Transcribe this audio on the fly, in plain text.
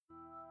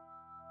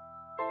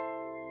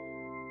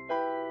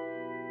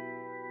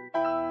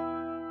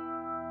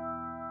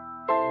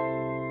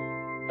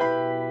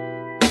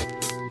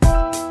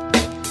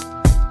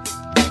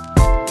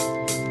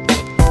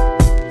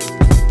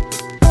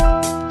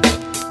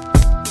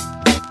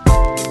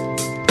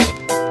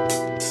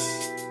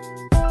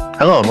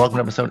Hello and welcome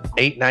to episode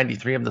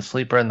 893 of The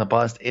Sleeper and the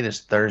Bust. It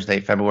is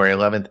Thursday, February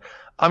 11th.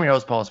 I'm your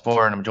host, Paul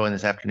Sporer, and I'm joined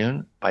this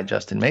afternoon by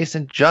Justin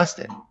Mason.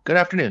 Justin, good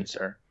afternoon,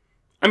 sir.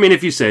 I mean,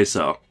 if you say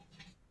so.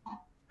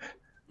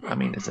 I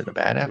mean, is it a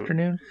bad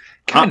afternoon?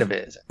 Kind of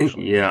is,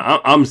 actually. Yeah,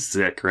 I'm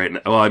sick right now.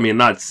 Well, I mean,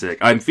 not sick.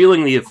 I'm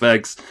feeling the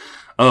effects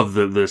of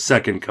the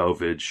second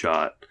COVID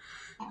shot.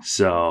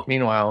 So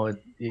Meanwhile,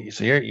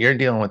 so you're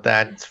dealing with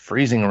that. It's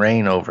freezing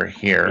rain over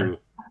here.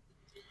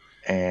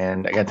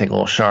 And I got to take a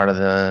little shot of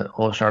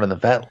the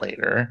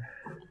ventilator.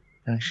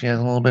 And she has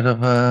a little bit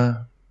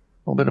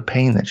of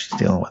pain that she's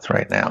dealing with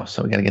right now.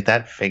 So we got to get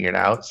that figured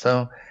out.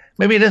 So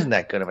maybe it isn't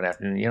that good of an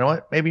afternoon. You know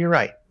what? Maybe you're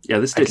right. Yeah,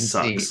 this day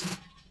sucks. See.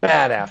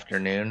 Bad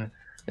afternoon.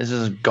 This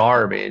is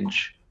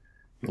garbage.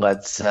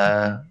 Let's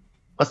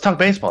talk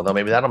baseball though.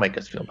 Maybe that'll make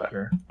us feel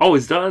better.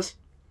 Always does.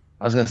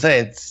 I was gonna say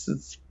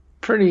it's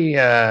pretty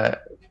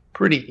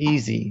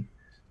easy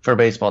for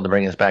baseball to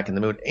bring us back in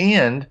the mood,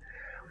 and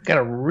we got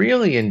a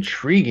really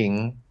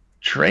intriguing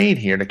trade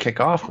here to kick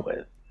off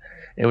with.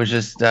 It was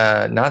just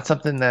not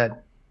something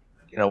that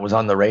was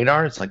on the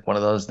radar. It's like one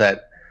of those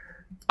that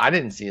I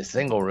didn't see a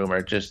single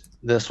rumor. Just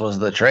this was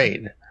the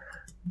trade,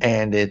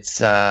 and it's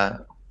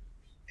an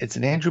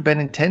Andrew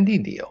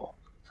Benintendi deal,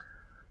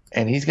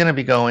 and he's going to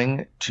be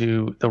going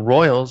to the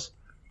Royals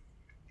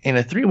in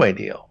a three-way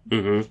deal,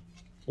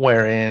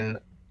 wherein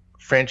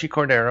Franchy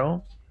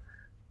Cordero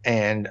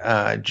and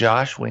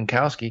Josh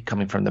Winkowski,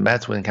 coming from the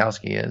Mets.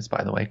 Winkowski is,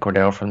 by the way,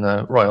 Cordero from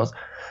the Royals.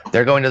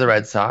 They're going to the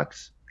Red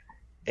Sox,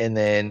 and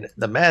then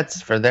the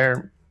Mets, for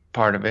their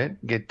part of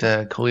it, get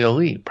Khalil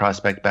Lee,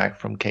 prospect back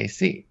from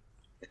KC.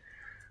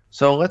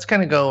 So let's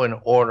kind of go in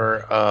order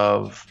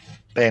of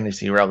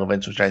fantasy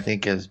relevance, which I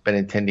think is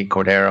Benintendi,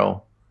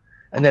 Cordero,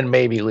 and then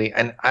maybe Lee.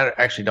 And I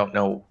actually don't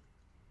know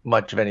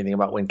much of anything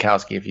about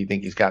Winkowski. If you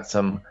think he's got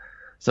some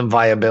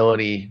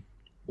viability,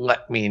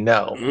 let me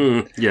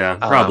know. Yeah,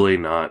 probably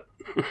not.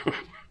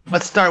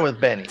 Let's start with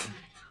Benny.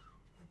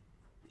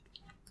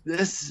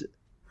 This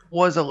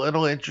was a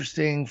little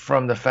interesting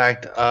from the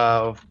fact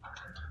of,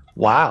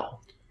 wow.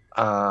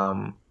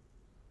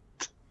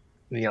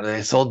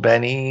 They sold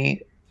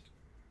Benny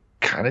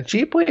kind of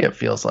cheaply, it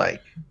feels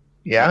like.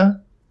 Yeah?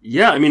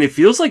 Yeah, I mean, it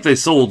feels like they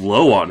sold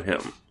low on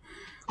him.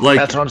 Like,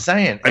 that's what I'm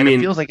saying. And it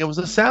feels like it was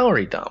a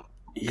salary dump.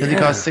 Because he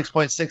cost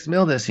 $6.6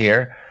 million this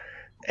year.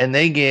 And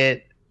they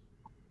get,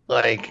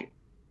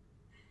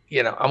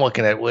 I'm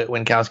looking at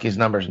Winkowski's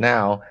numbers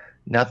now.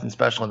 Nothing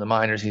special in the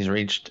minors. He's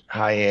reached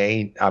high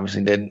A.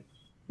 Obviously didn't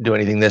do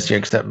anything this year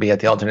except be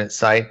at the alternate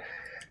site.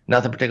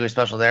 Nothing particularly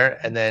special there.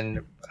 And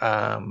then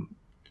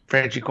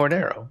Franchy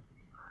Cordero.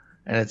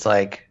 And it's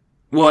like...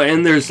 Well,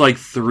 and there's like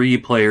 3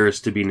 players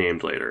to be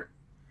named later.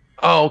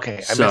 Oh, okay. I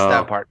missed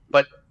that part.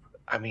 But,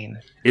 I mean...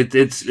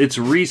 It's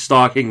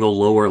restocking the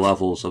lower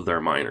levels of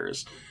their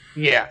minors.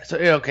 Yeah. So,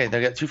 okay,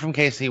 they got 2 from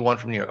KC, 1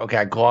 from New York. Okay,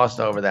 I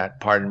glossed over that.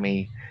 Pardon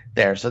me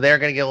there. So they're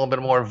going to get a little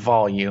bit more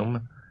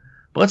volume.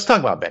 But let's talk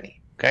about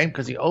Benny, okay?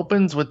 Because he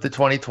opens with the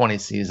 2020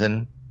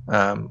 season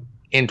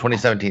in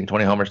 2017.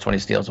 20 homers, 20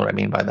 steals, what I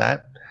mean by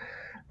that.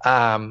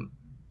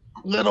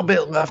 Little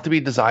bit left to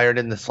be desired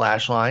in the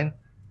slash line.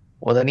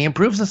 Well, then he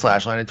improves the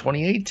slash line in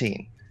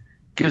 2018.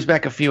 Gives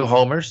back a few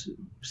homers,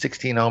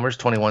 16 homers,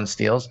 21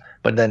 steals,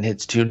 but then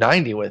hits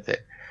 290 with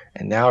it.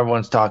 And now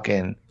everyone's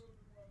talking,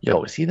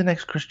 is he the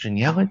next Christian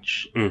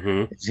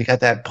Yelich? Has he got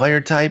that player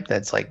type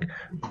that's like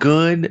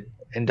good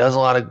and does a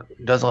lot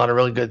of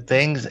really good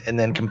things and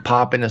then can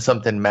pop into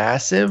something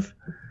massive?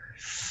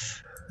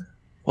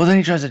 Well, then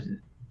he tries to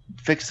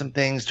fix some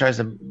things, tries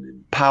to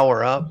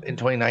power up in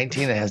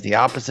 2019. It has the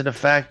opposite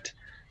effect.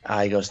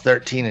 He goes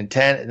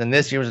 13-10, and then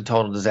this year was a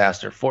total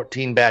disaster.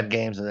 14 bad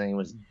games, and then he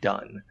was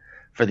done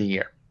for the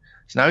year.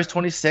 So now he's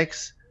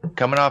 26,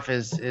 coming off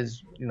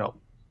his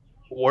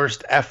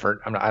worst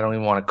effort. I don't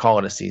even want to call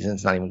it a season.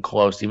 It's not even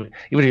close. Even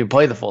if you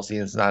play the full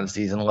season, it's not a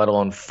season, let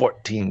alone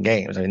 14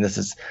 games. I mean, this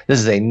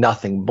is a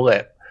nothing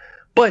blip.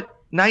 But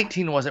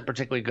 19 wasn't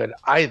particularly good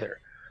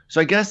either. So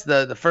I guess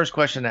the first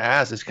question to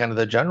ask is kind of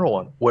the general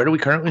one. Where do we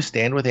currently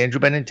stand with Andrew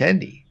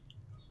Benintendi?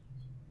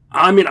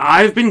 I mean,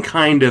 I've been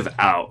kind of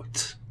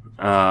out.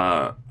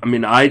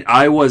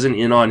 I wasn't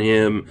in on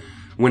him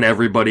when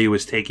everybody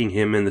was taking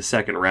him in the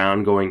second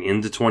round going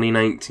into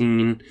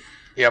 2019.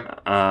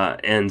 Yep.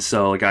 And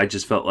so, I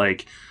just felt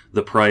like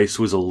the price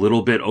was a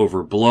little bit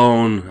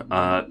overblown,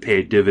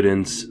 paid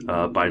dividends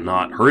by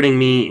not hurting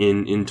me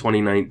in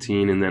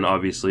 2019. And then,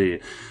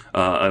 obviously,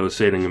 I was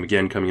fading him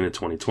again coming into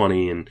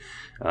 2020, and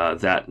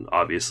that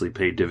obviously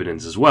paid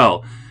dividends as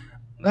well.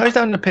 Now he's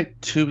down to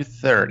pick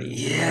 230.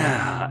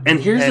 Yeah, and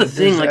here's the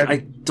thing, I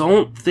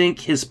don't think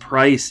his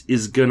price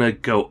is gonna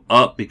go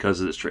up because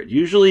of this trade.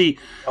 Usually,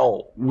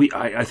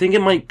 I think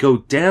it might go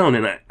down,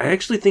 and I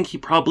actually think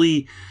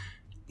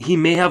he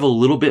may have a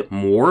little bit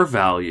more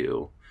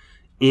value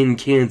in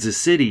Kansas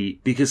City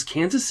because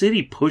Kansas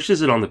City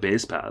pushes it on the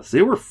base paths.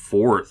 They were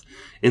 4th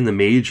in the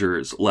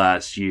majors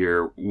last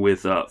year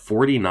with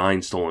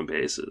 49 stolen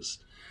bases.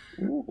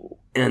 Ooh.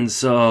 And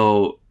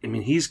so, I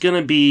mean, he's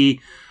gonna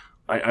be...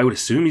 I would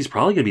assume he's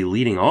probably going to be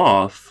leading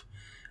off.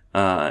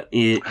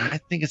 I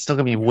think it's still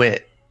gonna be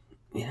Witt.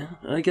 Yeah,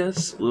 I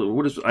guess.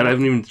 I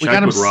haven't even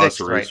checked what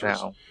roster right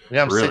now. We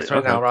got him sixth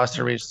right now.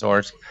 Roster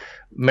resource: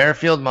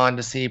 Merrifield,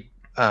 Mondesi,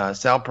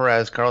 Sal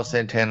Perez, Carlos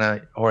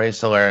Santana, Jorge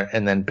Soler,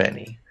 and then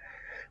Benny,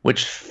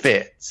 which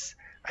fits.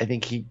 I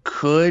think he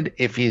could,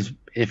 if he's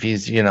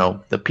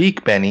the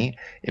peak Benny,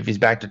 if he's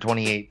back to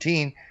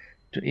 2018,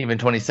 to even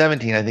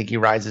 2017, I think he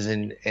rises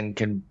and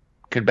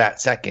could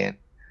bat second.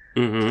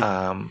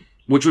 Mm-hmm.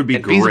 Which would be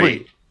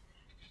great.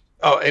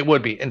 It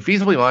would be. And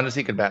feasibly,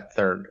 Mondesi could bat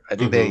third. I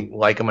think they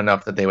like him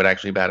enough that they would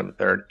actually bat him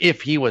third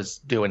if he was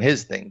doing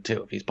his thing,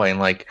 too. If he's playing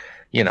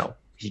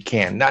he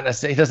can. Not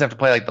necessarily. He doesn't have to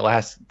play like the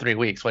last 3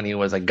 weeks when he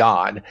was a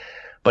god.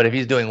 But if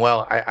he's doing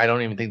well, I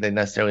don't even think they'd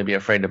necessarily be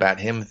afraid to bat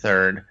him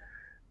third,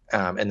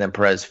 and then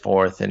Perez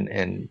fourth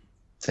and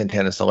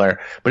Santana Soler.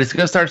 But he's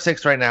going to start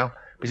sixth right now.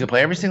 He's going to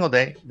play every single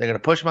day. They're going to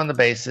push him on the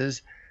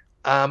bases.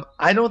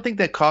 I don't think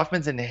that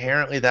Kauffman's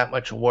inherently that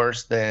much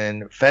worse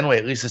than Fenway,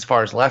 at least as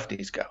far as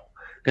lefties go.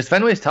 Because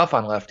Fenway's tough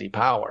on lefty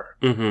power.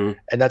 Mm-hmm.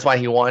 And that's why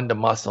he wanted to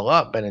muscle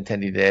up,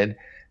 Benintendi did,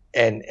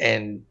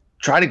 and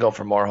try to go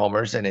for more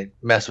homers, and it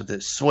messed with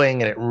his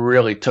swing, and it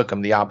really took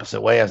him the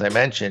opposite way, as I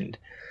mentioned.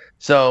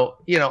 So,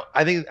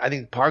 I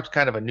think Park's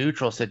kind of a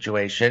neutral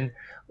situation.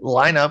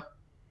 Lineup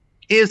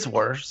is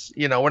worse.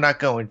 We're not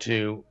going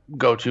to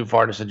go too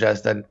far to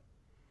suggest that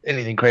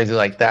anything crazy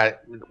like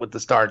that with the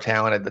star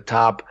talent at the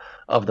top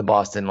of the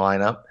Boston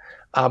lineup.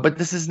 But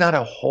this is not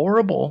a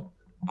horrible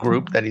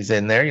group that he's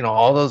in there.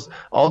 All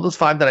those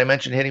five that I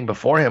mentioned hitting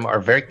before him are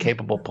very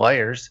capable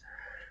players.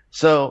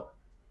 So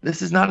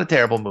this is not a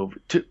terrible move.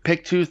 To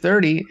pick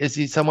 230, is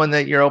he someone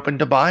that you're open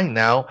to buying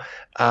now?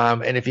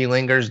 And if he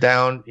lingers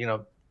down,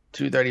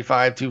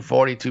 235,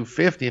 240,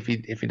 250,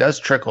 if he does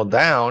trickle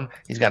down,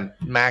 he's got a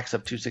max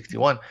of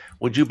 261.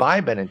 Would you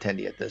buy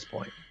Benintendi at this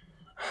point?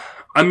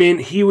 I mean,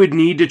 he would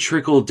need to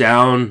trickle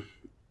down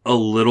a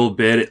little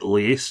bit at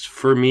least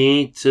for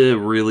me to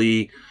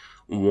really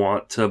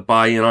want to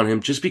buy in on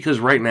him, just because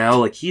right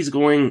now, he's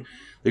going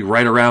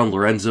right around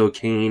Lorenzo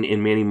Cain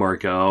and Manny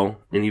Margot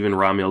and even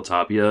Raimel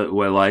Tapia,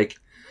 who I like.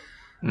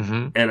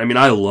 Mm-hmm. And I mean,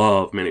 I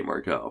love Manny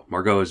Margot.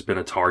 Margot has been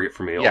a target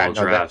for me all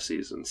draft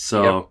season.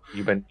 So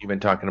you've been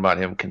talking about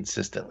him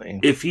consistently.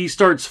 If he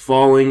starts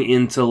falling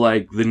into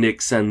the Nick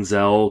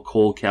Senzel,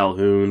 Cole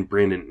Calhoun,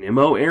 Brandon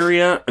Nimmo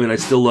area, I mean, I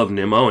still love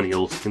Nimmo and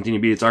he'll continue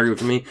to be a target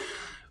for me.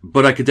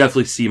 But I could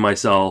definitely see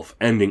myself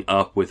ending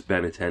up with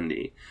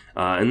Benintendi.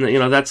 And,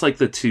 that's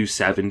the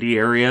 270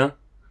 area.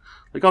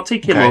 I'll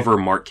take him over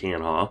Mark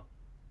Canha.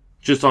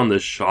 Just on the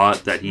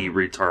shot that he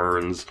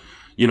returns,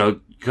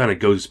 kind of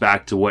goes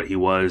back to what he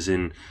was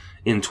in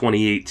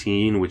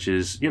 2018, which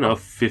is,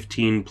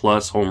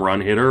 15-plus home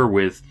run hitter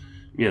with,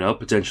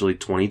 potentially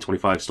 20,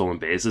 25 stolen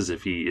bases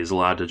if he is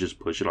allowed to just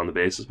push it on the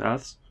bases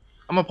paths.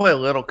 I'm going to play a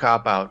little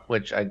cop-out,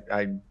 which I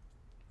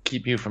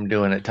keep you from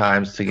doing at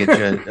times to get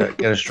you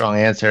get a strong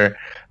answer,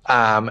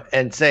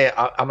 and say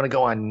I'm going to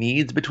go on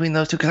needs between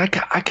those two, because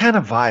I kind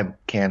of vibe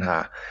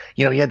Canha.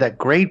 He had that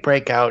great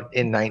breakout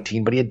in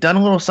 19, but he had done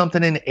a little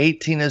something in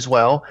 18 as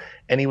well,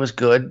 and he was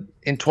good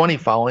in 20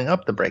 following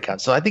up the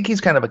breakout. So I think he's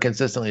kind of a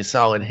consistently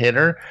solid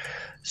hitter.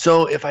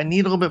 So if I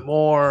need a little bit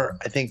more,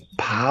 I think,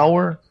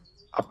 power,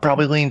 I'll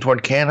probably lean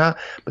toward Canha.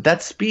 But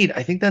that speed,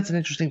 I think that's an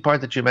interesting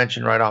part that you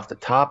mentioned right off the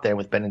top there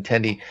with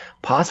Benintendi,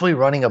 possibly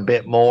running a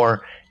bit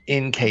more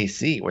in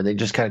KC, where they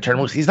just kind of turn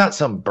loose. He's not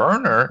some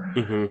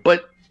burner,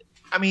 but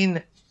I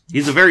mean,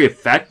 he's a very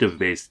effective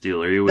base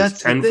stealer. He was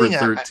 10 for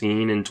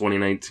 13 in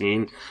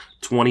 2019,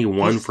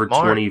 21 for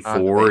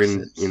 24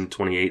 in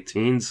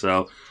 2018.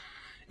 So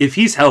if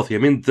he's healthy, I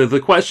mean, the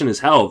question is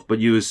health, but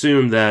you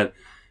assume that,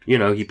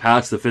 he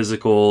passed the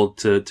physical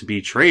to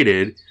be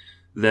traded,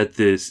 that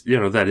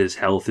that his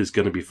health is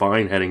going to be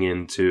fine heading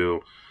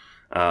into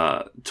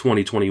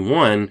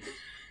 2021.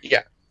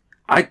 Yeah.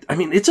 I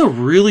mean, it's a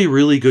really,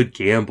 really good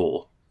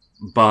gamble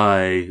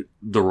by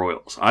the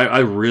Royals. I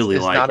really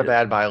like it. It's not a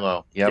bad buy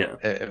low. Yep.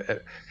 Yeah.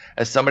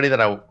 As somebody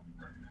that I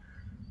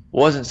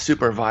wasn't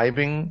super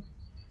vibing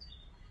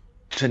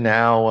to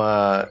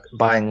now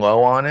buying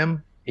low on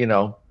him,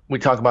 we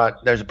talk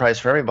about there's a price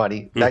for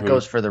everybody. That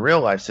goes for the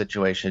real life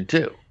situation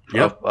too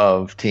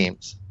of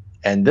teams.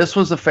 And this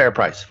was a fair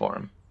price for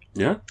him.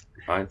 Yeah.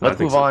 Let's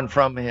move on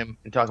from him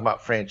and talk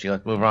about Franchy.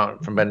 Let's move on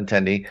from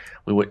Benintendi.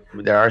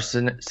 There are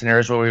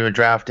scenarios where we would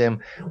draft him.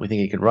 We think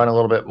he could run a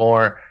little bit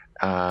more.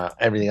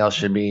 Everything else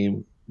should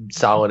be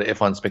solid, if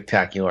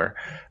unspectacular.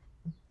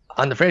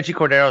 On the Franchy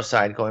Cordero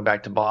side, going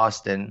back to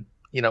Boston,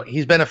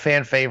 he's been a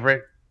fan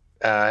favorite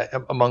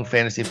among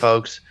fantasy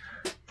folks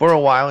for a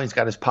while. He's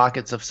got his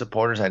pockets of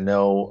supporters. I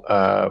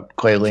know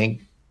Clay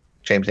Link,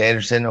 James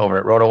Anderson over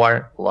at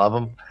RotoWire, love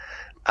him.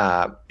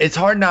 It's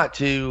hard not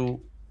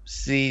to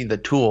see the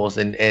tools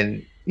and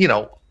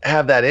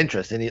have that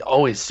interest, and he's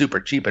always super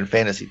cheap in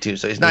fantasy too,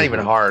 so he's not even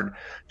hard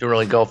to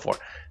really go for.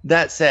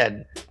 That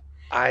said,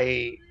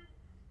 I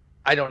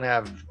don't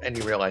have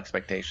any real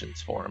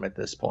expectations for him at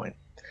this point,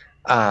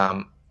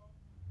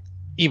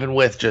 even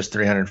with just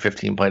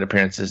 315 plate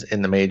appearances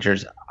in the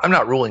majors. I'm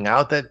not ruling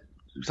out that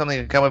something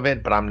could come of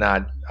it, but I'm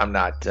not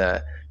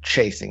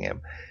chasing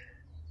him.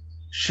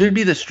 Should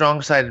be the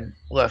strong side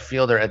left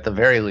fielder at the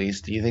very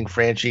least. Do you think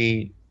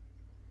Franchy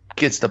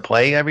gets to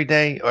play every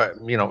day, or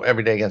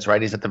every day against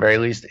righties at the very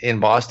least in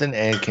Boston,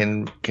 and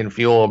can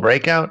fuel a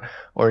breakout,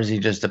 or is he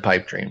just a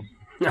pipe dream?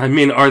 I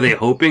mean, are they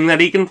hoping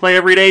that he can play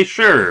every day?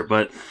 Sure,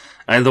 but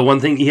the one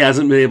thing he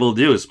hasn't been able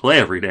to do is play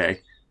every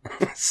day.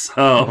 So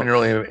not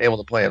really able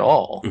to play at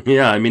all.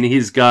 Yeah, I mean,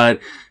 he's got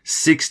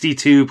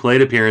 62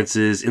 plate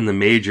appearances in the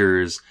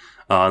majors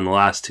in the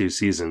last 2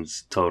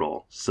 seasons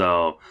total.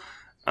 So,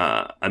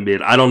 I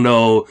mean, I don't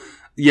know.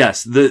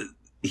 Yes,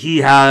 he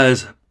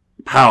has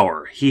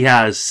power. He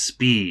has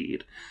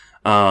speed.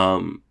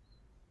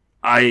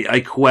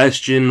 I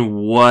question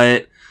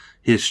what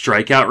his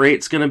strikeout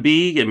rate's going to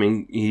be. I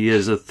mean, he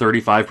has a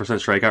 35%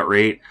 strikeout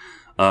rate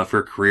for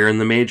a career in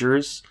the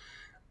majors.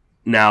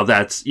 Now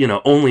that's,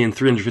 only in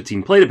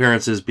 315 plate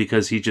appearances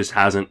because he just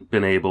hasn't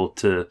been able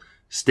to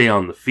stay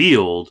on the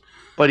field.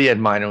 But he had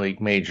minor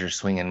league major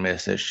swing and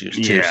miss issues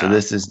too. Yeah. So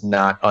this is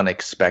not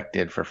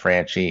unexpected for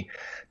Franchy.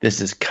 This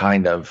is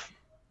kind of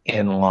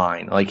in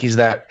line. Like he's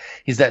that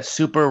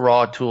super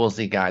raw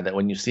toolsy guy that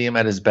when you see him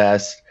at his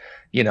best,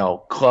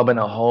 clubbing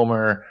a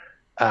homer,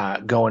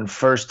 going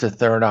first to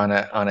third on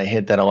a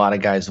hit that a lot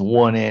of guys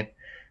wouldn't,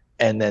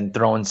 and then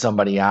throwing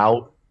somebody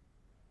out,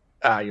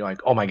 you're like,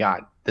 oh my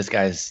God, this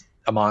guy's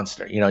a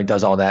monster. He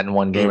does all that in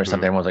one game or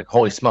something. Everyone's like,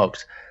 holy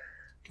smokes.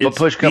 But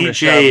push comes to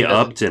shove, BJ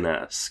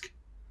Upton-esque.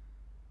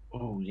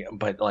 Oh, yeah,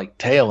 but like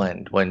tail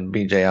end when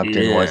BJ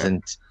Upton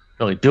wasn't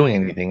really doing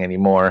anything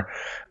anymore.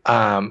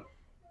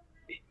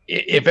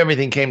 If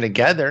everything came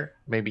together,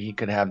 maybe he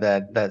could have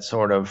that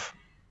sort of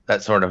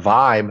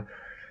vibe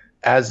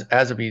as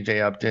a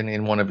BJ Upton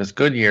in one of his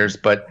good years.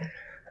 But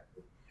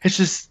it's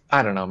just,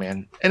 I don't know,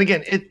 man. And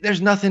again,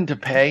 there's nothing to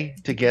pay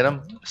to get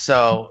him.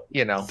 So,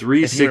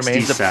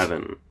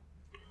 367.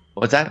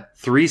 What's that?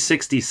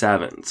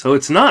 367. So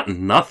it's not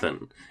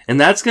nothing.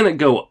 And that's going to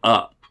go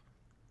up.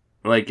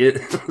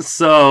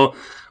 So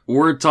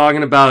we're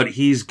talking about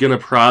he's going to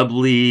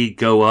probably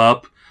go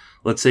up,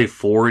 let's say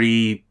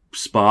 40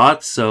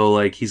 spots. So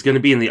he's going to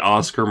be in the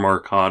Oscar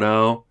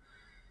Mercado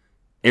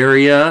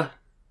area.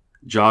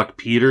 Jock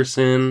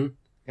Peterson.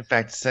 In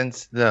fact,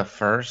 since the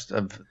 1st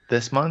of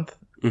this month,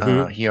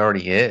 he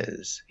already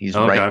is. He's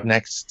right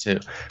next to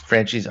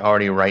Franchy's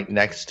already right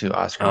next to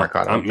Oscar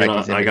Mercado.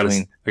 I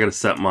gotta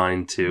set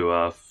mine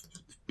to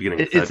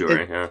beginning of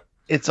February.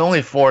 It's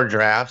only 4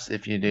 drafts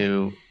if you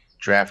do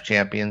draft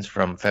champions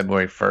from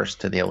February 1st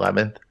to the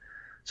 11th.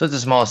 So it's a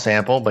small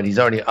sample, but he's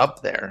already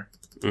up there.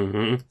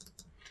 I'm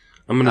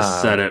gonna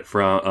set it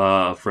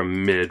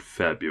from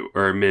mid-February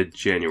or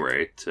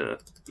mid-January to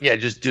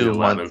just do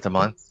month to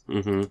month.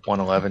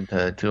 111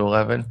 to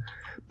 211.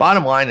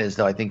 Bottom line is,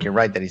 though, I think you're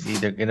right that he's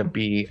either going to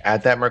be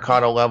at that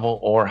Mercado level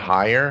or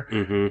higher.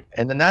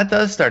 And then that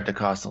does start to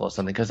cost a little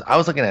something, because I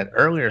was looking at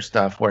earlier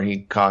stuff where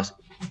he had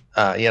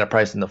a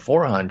price in the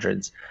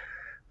 400s.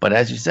 But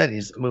as you said,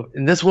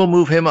 and this will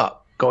move him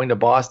up. Going to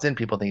Boston,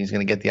 people think he's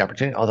going to get the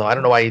opportunity. Although I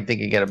don't know why you'd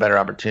think he'd get a better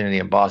opportunity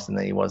in Boston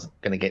than he was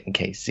going to get in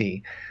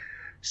KC.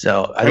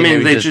 So I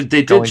mean, they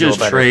did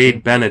just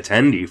trade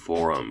Benintendi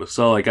for him.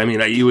 So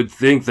you would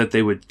think that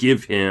they would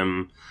give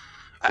him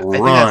a run. I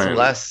think that's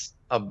less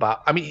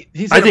about. I mean,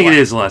 I think it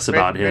is less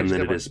about him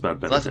than it is about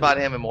Benintendi. Less about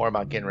him and more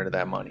about getting rid of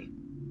that money.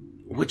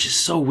 Which is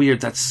so weird.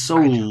 That's so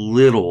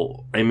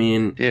little. I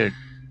mean, dude,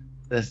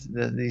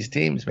 these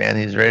teams, man,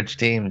 these rich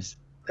teams,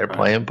 they're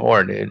playing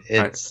poor, dude.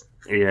 It's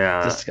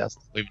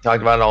disgusting. We've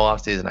talked about it all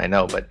offseason, I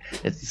know, but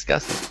it's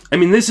disgusting. I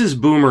mean, this is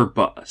boomer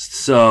bust.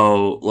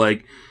 So,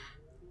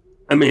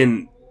 I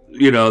mean,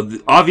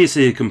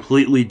 obviously a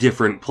completely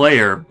different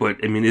player, but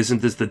I mean,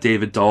 isn't this the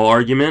David Dahl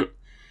argument?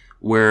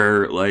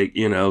 Where,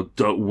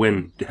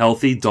 when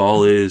healthy,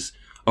 Dahl is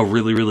a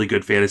really, really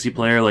good fantasy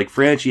player.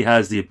 Franchy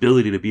has the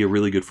ability to be a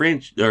really good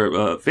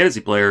fantasy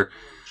player.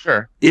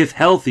 Sure. If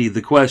healthy,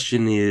 the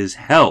question is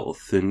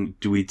health, and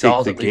do we take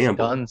Dahl's the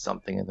gamble? Done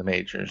something in the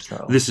majors,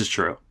 though. This is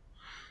true.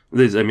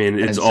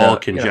 It's all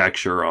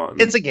conjecture on.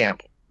 It's a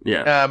gamble.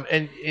 Yeah.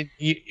 And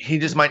he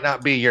just might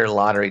not be your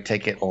lottery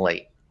ticket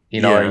late.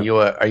 Are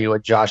you a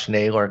Josh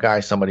Naylor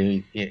guy,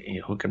 somebody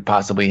who can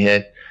possibly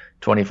hit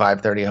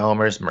 25, 30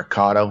 homers?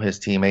 Mercado, his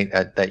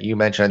teammate that you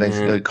mentioned, I think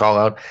is a good call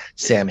out.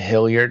 Sam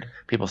Hilliard,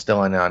 people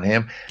still in on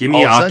him. Give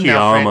me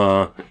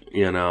Akiyama,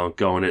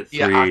 going at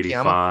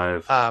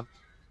 385.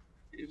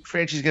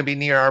 Franchy's going to be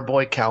near our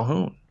boy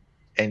Calhoun,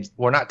 and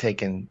we're not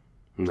taking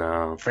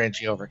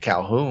Franchy over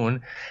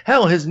Calhoun.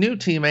 Hell, his new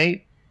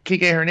teammate,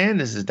 Kike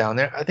Hernandez, is down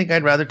there. I think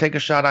I'd rather take a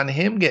shot on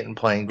him getting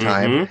playing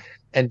time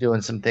and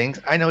doing some things.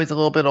 I know he's a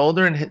little bit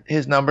older, and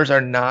his numbers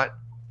are not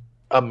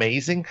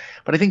amazing,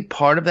 but I think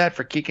part of that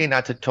for Kike,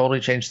 not to totally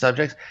change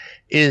subjects,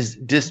 is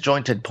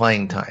disjointed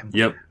playing time.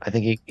 Yep. I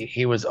think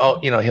he was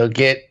he'll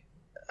get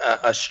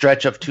a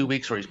stretch of 2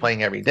 weeks where he's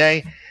playing every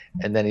day,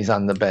 and then he's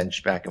on the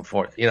bench back and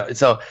forth.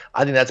 So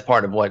I think that's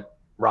part of what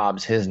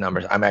robs his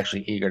numbers. I'm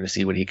actually eager to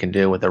see what he can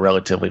do with a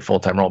relatively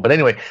full-time role. But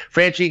anyway,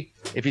 Franchy,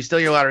 if he's still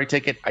your lottery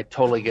ticket, I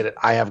totally get it.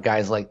 I have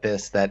guys like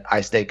this that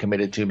I stay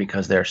committed to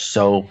because they're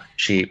so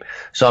cheap.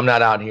 So I'm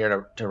not out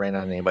here to rain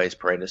on anybody's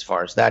parade as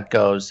far as that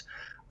goes.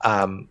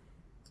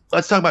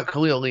 Let's talk about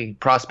Khalil Lee,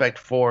 prospect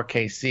for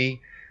KC,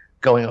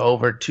 going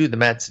over to the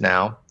Mets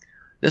now.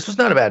 This was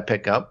not a bad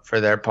pickup for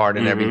their part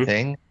and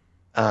everything.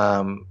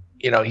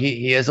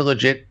 He is a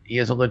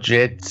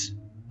legit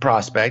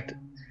prospect,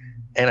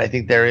 and I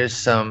think there is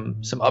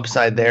some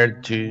upside there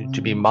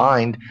to be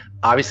mined.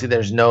 Obviously,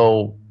 there's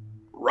no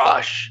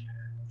rush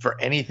for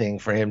anything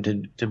for him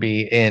to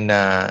be in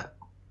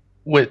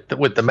with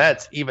the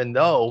Mets, even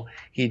though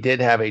he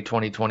did have a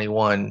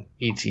 2021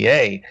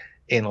 ETA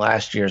in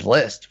last year's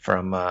list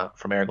from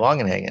Eric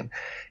Longenhagen.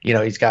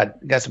 He's got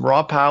some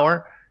raw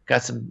power,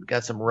 got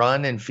some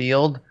run and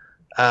field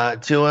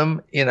to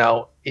him.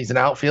 He's an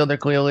outfielder,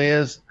 clearly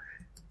is.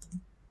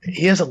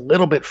 He is a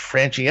little bit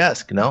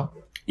Franchy-esque, no?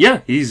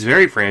 Yeah, he's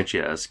very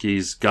Franchy-esque.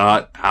 He's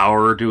got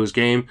power to his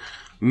game.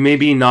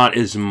 Maybe not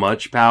as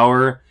much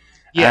power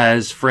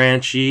as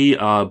Franchy,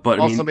 but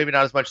also maybe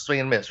not as much swing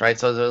and miss, right?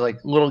 So there's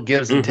like little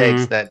gives and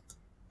takes that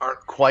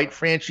aren't quite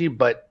Franchy,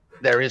 but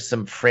there is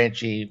some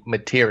Franchy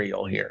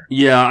material here.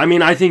 Yeah,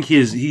 I think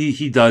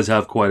he does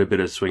have quite a bit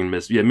of swing and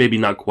miss. Yeah, maybe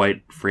not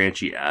quite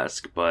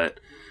Franchy-esque, but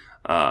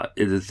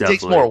it is definitely... He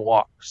takes more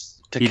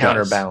walks to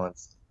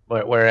counterbalance,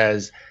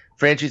 whereas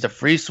Franchy's a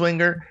free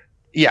swinger.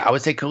 Yeah, I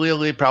would say Khalil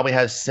Lee probably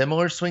has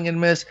similar swing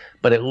and miss,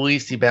 but at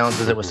least he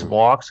balances it with some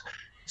walks,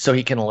 so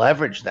he can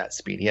leverage that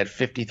speed. He had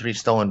 53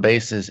 stolen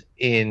bases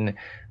in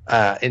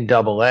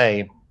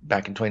Double-A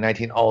back in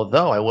 2019.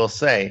 Although I will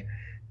say,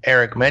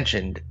 Eric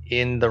mentioned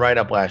in the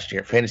write-up last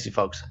year, fantasy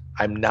folks,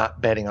 I'm not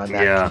betting on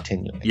that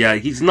continuing. Yeah,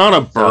 he's not a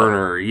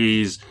burner. So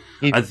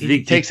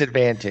he takes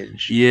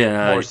advantage.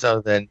 Yeah, more so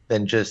than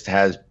just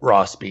has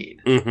raw speed.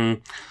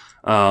 He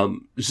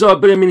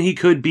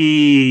could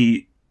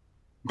be,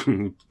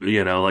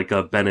 like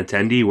a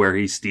Benintendi where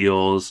he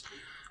steals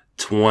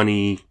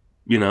 20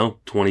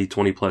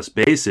 plus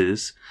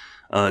bases,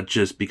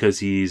 just because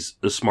he's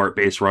a smart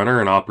base runner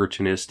and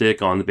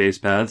opportunistic on the base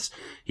paths.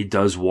 He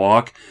does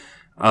walk.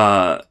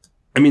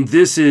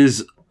 This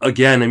is,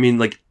 again,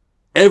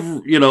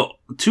 every,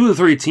 2 or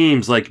 3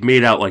 teams,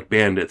 made out like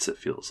bandits, it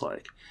feels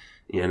like.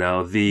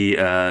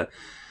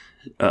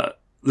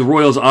 The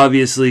Royals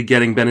obviously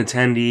getting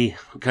Benintendi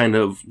kind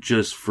of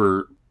just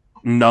for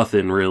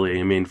nothing,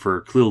 really.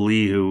 For Khalil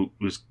Lee, who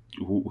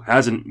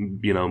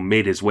hasn't,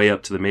 made his way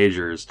up to the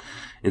majors,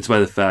 in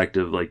spite of the fact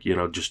of,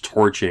 just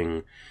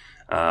torching,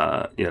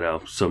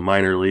 some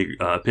minor league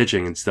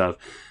pitching and stuff.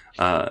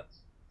 And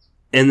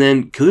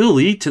then Khalil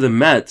Lee to the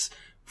Mets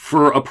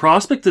for a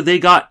prospect that they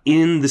got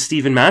in the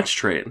Steven Matz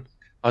trade.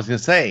 I was going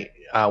to say,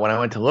 when I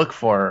went to look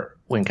for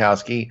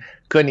Winkowski,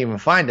 couldn't even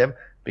find him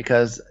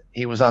because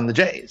he was on the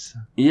Jays.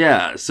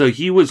 Yeah, so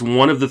he was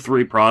one of the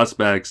 3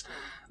 prospects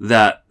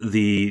that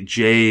the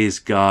Jays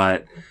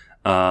got,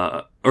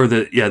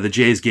 the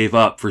Jays gave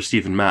up for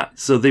Steven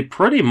Matz. So they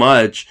pretty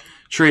much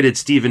traded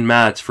Steven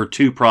Matz for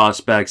 2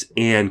 prospects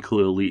and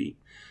Khalil Lee,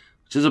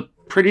 which is a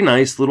pretty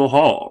nice little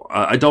haul.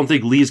 I don't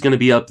think Lee's going to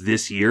be up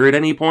this year at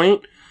any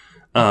point.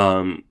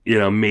 Maybe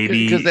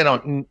because they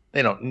don't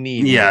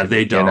need. Yeah,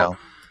 they don't.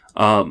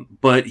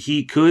 But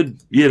he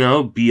could,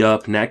 be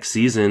up next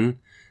season,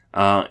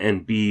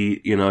 and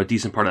be, a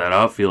decent part of that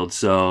outfield.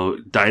 So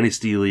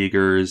dynasty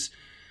leaguers,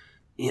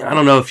 I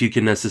don't know if you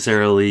can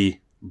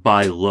necessarily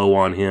buy low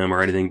on him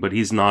or anything, but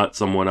he's not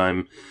someone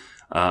I'm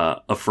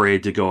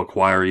afraid to go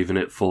acquire even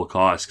at full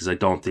cost, because I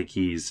don't think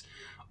he's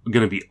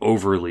going to be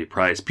overly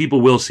priced. People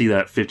will see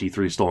that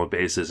 53 stolen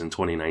bases in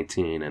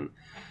 2019 and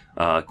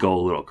go a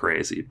little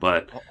crazy,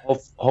 but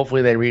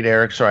hopefully they read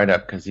Eric's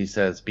write-up, because he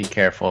says be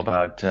careful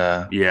about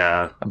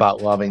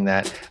loving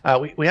that.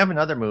 We have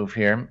another move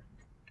here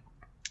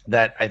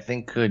that I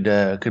think could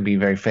be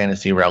very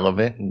fantasy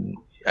relevant, and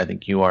I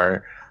think you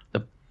are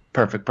the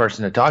perfect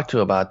person to talk to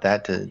about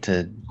that,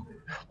 to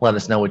let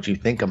us know what you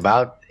think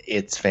about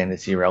its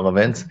fantasy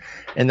relevance,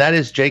 and that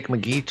is Jake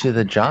McGee to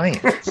the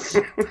Giants.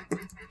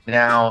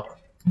 Now,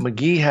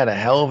 McGee had a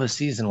hell of a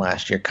season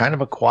last year, kind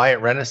of a quiet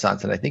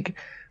renaissance, and I think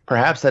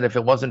perhaps that if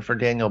it wasn't for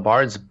Daniel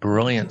Bard's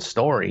brilliant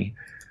story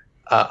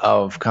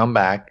of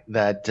comeback,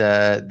 that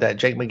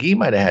Jake McGee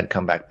might have had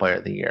comeback player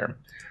of the year.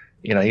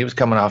 He was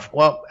coming off,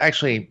 well,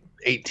 actually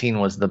 18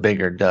 was the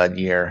bigger dud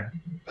year.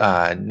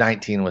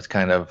 19 was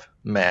kind of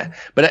meh.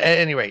 But at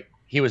any rate,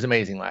 he was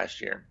amazing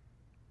last year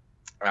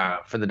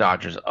for the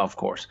Dodgers, of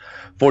course.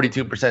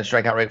 42%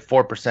 strikeout rate,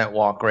 4%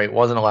 walk rate,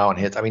 wasn't allowing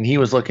hits. He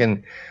was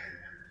looking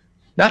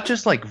not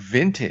just like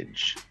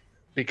vintage,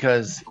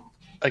 because,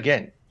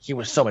 again, he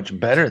was so much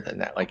better than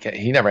that.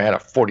 He never had a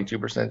 42%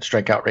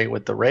 strikeout rate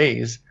with the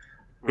Rays.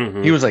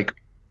 Mm-hmm. He was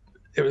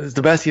it was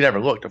the best he'd ever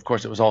looked. Of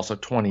course, it was also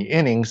 20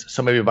 innings,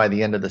 so maybe by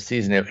the end of the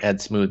season it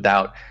had smoothed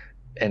out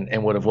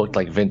and would have looked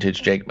like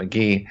vintage Jake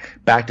McGee.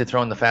 Back to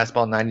throwing the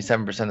fastball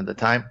 97% of the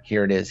time.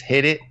 Here it is.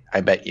 Hit it.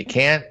 I bet you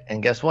can't.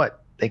 And guess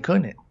what? They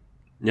couldn't.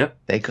 Yep.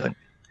 They couldn't.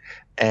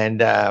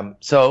 And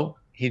so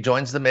he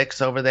joins the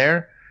mix over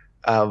there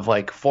of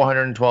like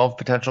 412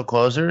 potential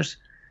closers.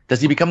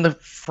 Does he become the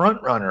front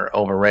runner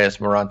over Reyes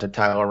Moronta,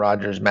 Tyler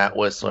Rogers, Matt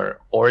Whistler,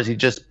 or is he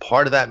just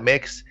part of that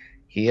mix?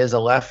 He is a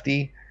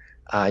lefty.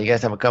 You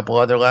guys have a couple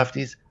other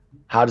lefties.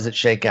 How does it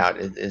shake out?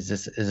 Is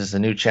this a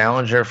new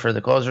challenger for the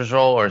closer's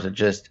role, or is it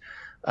just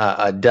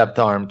a depth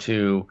arm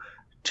to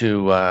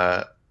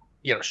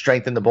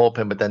strengthen the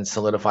bullpen, but then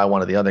solidify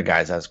one of the other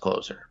guys as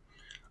closer?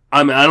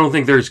 I mean, I don't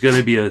think there's going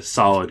to be a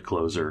solid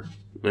closer.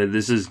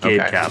 This is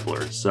Gabe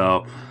Kapler,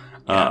 so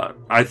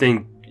I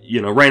think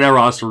right now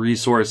Roster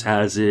Resource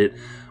has it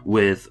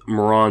with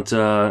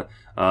Moronta,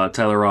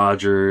 Tyler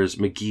Rogers,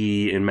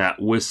 McGee, and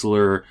Matt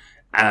Whistler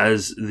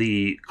as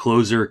the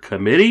closer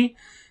committee.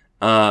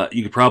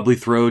 You could probably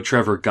throw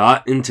Trevor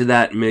Gott into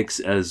that mix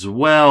as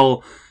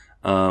well.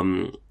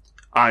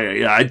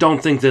 I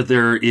don't think that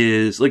there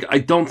is I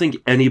don't think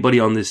anybody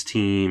on this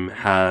team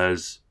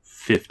has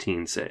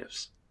 15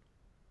 saves.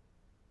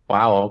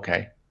 Wow.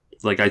 Okay.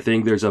 I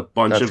think there's a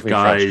bunch of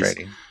guys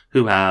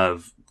who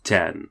have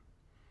 10.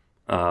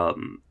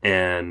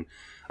 And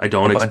I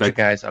don't expect... bunch of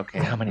guys. Okay,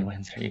 how many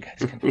wins are you guys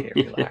going to get?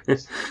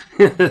 Relax.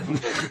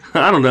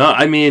 I don't know.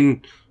 I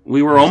mean,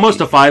 we were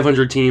almost a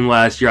 500 team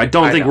last year. I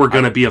don't think we're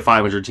going to be a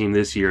 500 team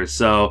this year.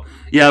 So,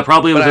 yeah,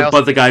 probably with a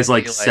bunch of guys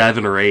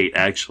 7 or 8,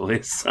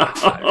 actually. So.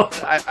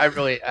 I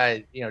really,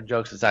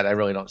 jokes aside, I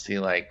really don't see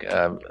a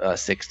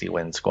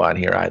 60-win squad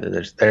here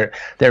either.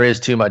 There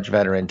is too much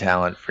veteran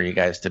talent for you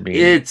guys to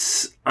be.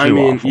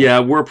 Awful. Yeah,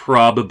 we're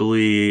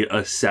probably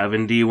a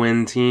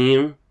 70-win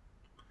team.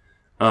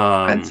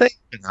 I'd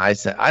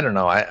say I don't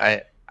know.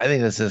 I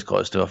think this is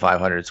close to a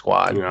 500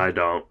 squad. Yeah, I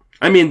don't.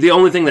 I mean, the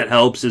only thing that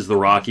helps is the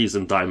Rockies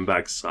and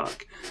Diamondbacks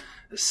suck.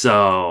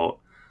 So,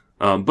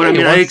 but I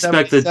mean, I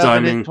expect the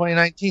Diamond in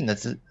 2019.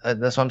 That's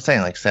what I'm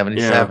saying.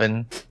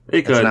 77. Yeah,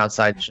 it's an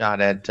outside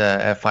shot at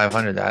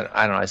 500. I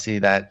don't know. I see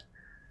that.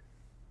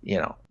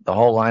 The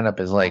whole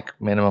lineup is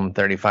minimum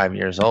 35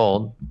 years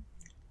old.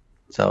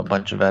 So a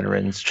bunch of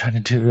veterans trying to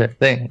do their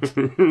thing.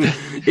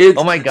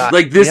 Oh my God!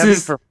 This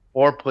is for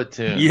 4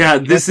 platoons. Yeah,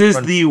 this is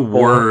the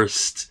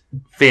worst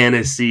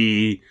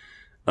fantasy.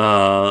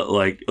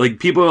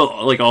 People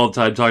all the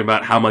time talking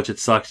about how much it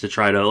sucks to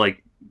try to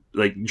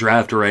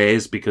draft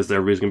Rays because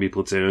everybody's gonna be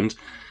platooned.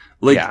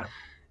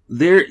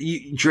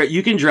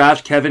 You can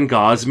draft Kevin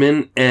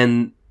Gausman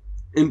and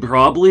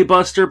probably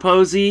Buster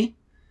Posey,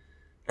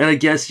 and I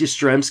guess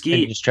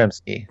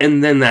Yastrzemski,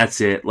 and then that's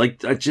it.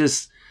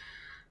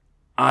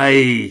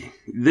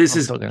 I'm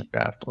still going to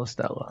draft La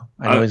Stella.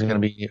 I know he's going to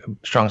be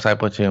a strong side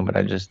platoon, but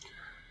I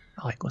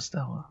like La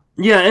Stella.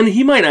 Yeah, and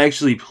he might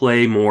actually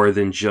play more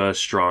than just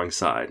strong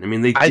side. I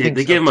mean, they gave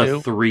him a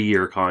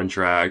 3-year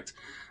contract.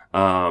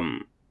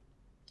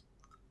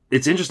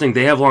 It's interesting.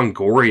 They have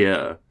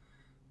Longoria.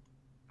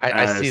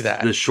 I see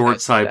that the short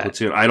side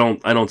platoon. I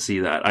don't see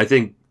that. I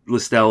think La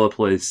Stella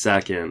plays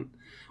second.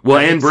 Well,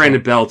 and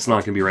Brandon Belt's not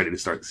going to be ready to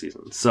start the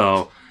season.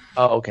 So.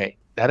 Oh, okay.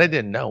 That I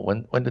didn't know.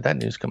 When did that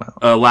news come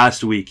out?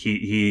 Last week.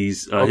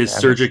 His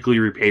surgically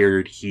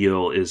repaired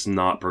heel is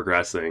not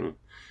progressing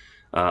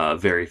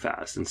very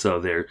fast, and so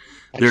there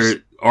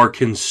are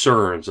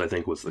concerns. I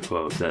think was the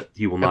quote that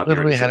he will not. I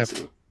literally had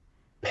a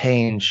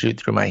pain shoot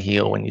through my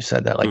heel when you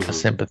said that, a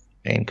sympathy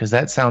pain, because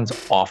that sounds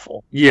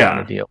awful. Yeah,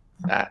 to deal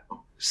with that.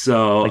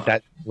 So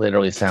that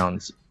literally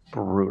sounds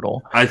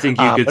brutal. I think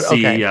you could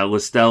see La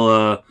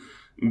Stella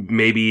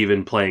maybe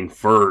even playing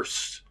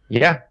first.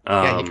 Yeah,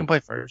 he can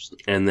play first,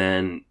 and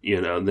then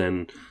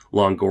then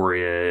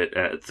Longoria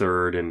at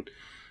third, and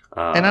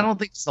I don't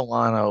think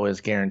Solano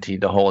is guaranteed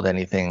to hold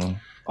anything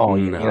all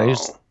year. No.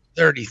 He's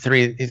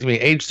 33. He's gonna be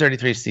age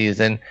 33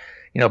 season.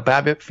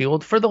 BABIP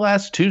fueled for the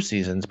last 2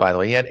 seasons. By the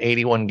way, he had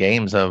 81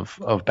 games of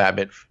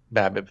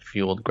BABIP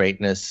fueled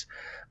greatness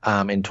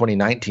in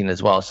 2019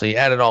 as well. So you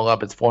add it all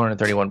up, it's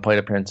 431 plate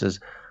appearances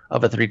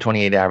of a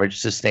 328 average,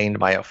 sustained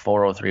by a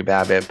 403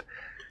 BABIP.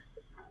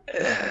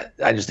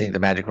 I just think the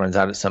magic runs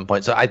out at some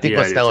point. So I think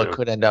La Stella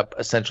could end up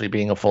essentially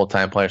being a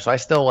full-time player. So I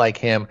still like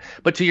him.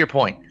 But to your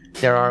point,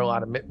 there are a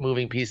lot of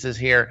moving pieces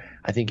here.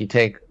 I think you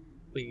take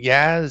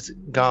Yaz,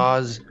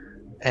 Gauze,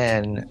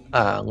 and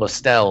La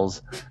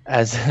Stells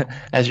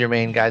as your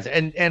main guys.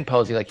 And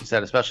Posey, like you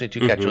said, especially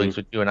 2 catcher leagues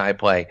which you and I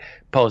play.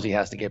 Posey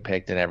has to get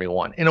picked in every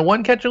one. In a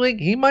 1-catcher league,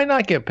 he might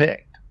not get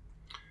picked.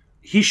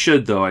 He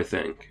should, though, I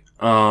think.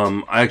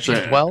 I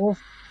actually 12?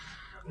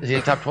 Is he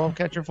a top 12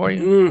 catcher for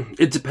you?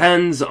 It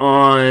depends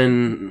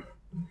on.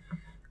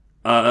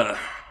 I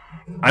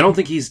don't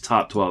think he's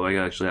top 12. I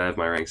have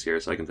my ranks here,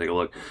 so I can take a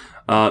look.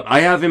 I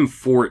have him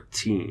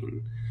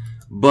 14,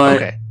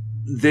 but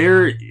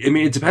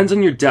it depends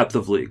on your depth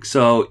of league.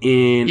 So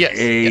in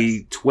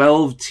a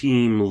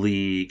 12-team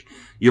league,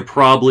 you're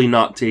probably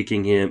not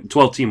taking him.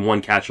 12-team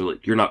 1-catcher league,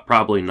 you're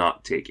probably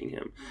not taking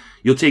him.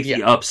 You'll take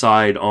the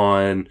upside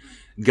on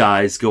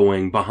guys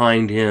going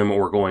behind him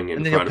or going in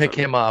front of him. And then you'll pick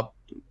him up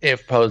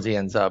if Posey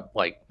ends up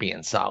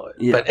being solid.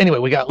 Yeah. But anyway,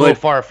 we got a little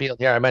far afield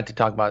here. I meant to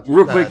talk about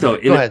real quick though.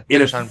 In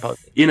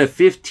a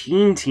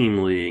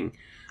 15-team league,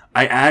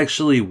 I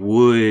actually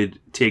would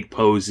take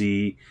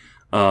Posey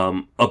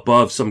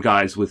above some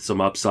guys with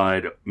some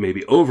upside,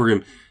 maybe over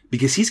him,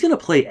 because he's going to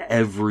play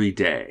every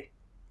day.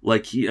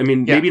 Like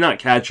maybe not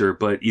catcher,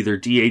 but either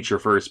DH or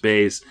first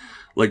base.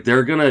 Like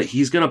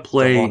he's gonna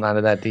play. Hold on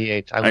to that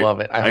DH. I love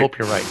it. I hope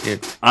you're right,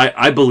 dude.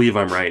 I believe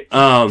I'm right.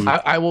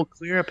 I will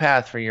clear a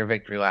path for your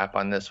victory lap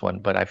on this one,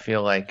 but I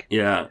feel like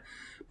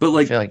but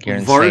like, I feel like you're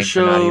insane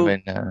for not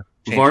even.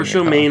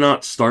 Varsho may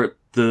not start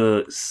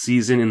the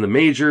season in the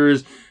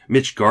majors.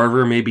 Mitch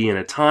Garver may be in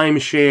a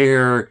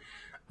timeshare.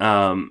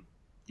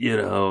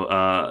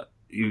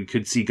 You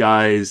could see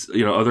guys,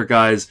 other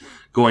guys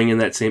going in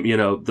that same.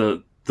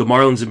 The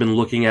Marlins have been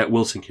looking at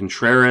Wilson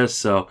Contreras,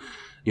 so.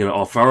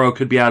 Alfaro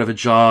could be out of a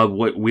job.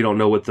 We don't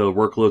know what the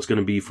workload's going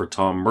to be for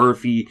Tom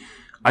Murphy.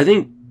 I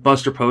think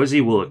Buster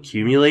Posey will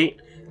accumulate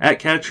at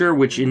catcher,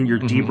 which in your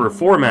deeper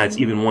formats,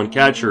 even one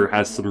catcher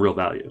has some real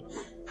value.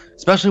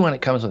 Especially when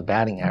it comes with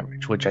batting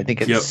average, which I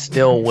think it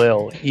still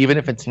will. Even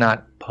if it's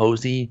not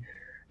Posey,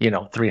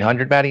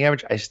 300 batting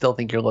average, I still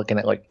think you're looking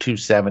at like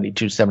 270,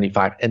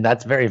 275, and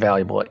that's very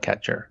valuable at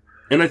catcher.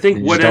 And I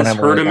think what has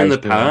hurt him in the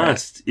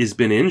past has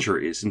been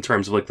injuries in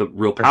terms of like the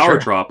real power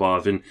drop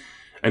off.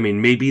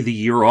 And maybe the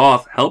year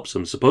off helps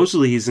him.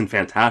 Supposedly, he's in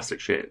fantastic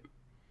shape.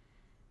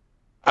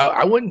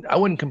 I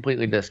wouldn't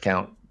completely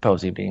discount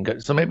Posey being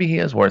good. So maybe he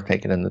is worth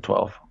taking in the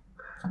 12.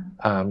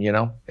 In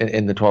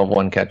the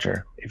 12-1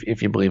 catcher,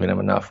 if you believe in him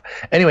enough.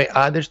 Anyway,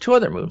 there's two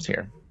other moves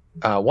here.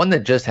 One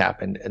that just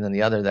happened, and then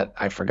the other that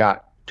I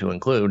forgot to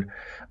include.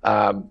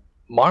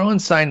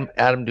 Marlins signed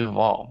Adam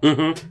Duvall.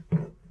 Mm-hmm.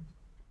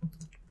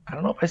 I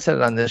don't know if I said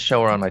it on this show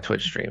or on my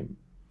Twitch stream,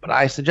 but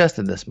I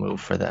suggested this move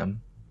for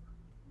them.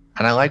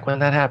 And I like when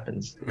that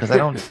happens because I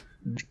don't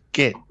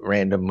get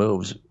random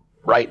moves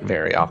right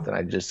very often.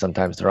 I just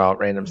sometimes throw out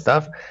random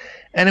stuff.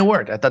 And it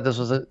worked. I thought this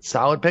was a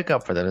solid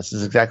pickup for them. This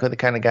is exactly the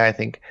kind of guy I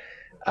think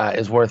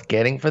is worth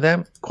getting for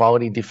them.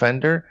 Quality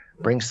defender,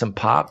 brings some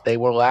pop. They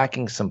were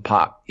lacking some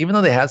pop. Even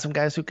though they had some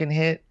guys who can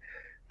hit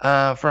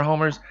for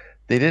homers,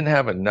 they didn't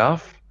have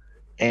enough.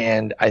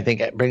 And I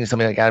think bringing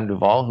somebody like Adam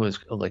Duvall, who is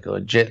like a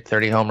legit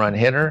 30 home run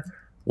hitter,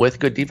 with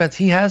good defense,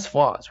 he has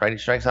flaws, right? He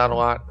strikes out a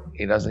lot.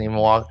 He doesn't even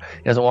walk.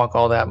 He doesn't walk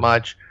all that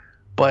much.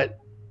 But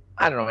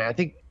I don't know, man. I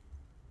think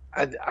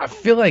I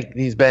feel like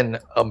he's been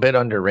a bit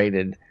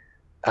underrated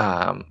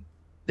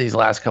these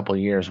last couple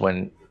of years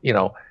when,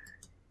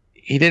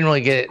 he didn't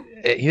really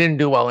he didn't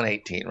do well in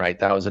 18, right?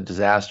 That was a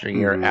disaster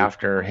year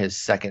after his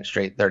second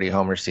straight 30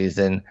 homer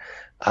season.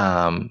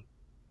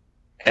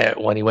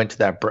 When he went to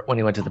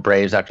the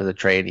Braves after the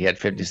trade, he had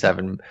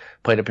 57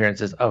 plate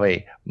appearances of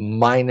a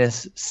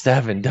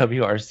 -7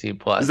 WRC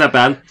plus. Is that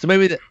bad? So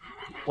maybe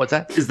what's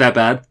that? Is that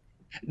bad?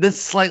 This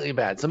is slightly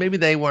bad. So maybe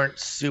they weren't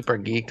super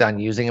geeked on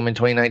using him in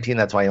 2019.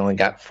 That's why he only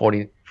got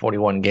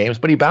 41 games.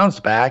 But he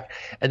bounced back,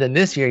 and then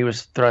this year he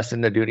was thrust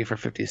into duty for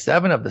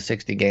 57 of the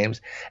 60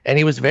 games, and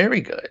he was very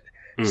good.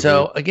 Mm-hmm.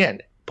 So again.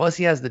 Plus,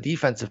 he has the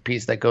defensive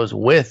piece that goes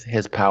with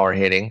his power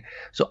hitting.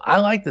 So I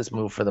like this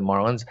move for the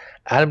Marlins.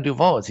 Adam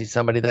Duvall, is he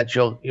somebody that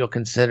you'll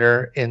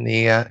consider in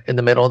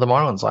the middle of the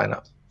Marlins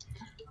lineup?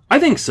 I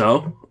think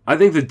so. I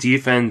think the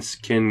defense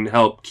can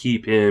help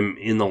keep him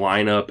in the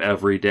lineup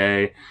every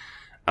day.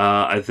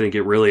 I think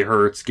it really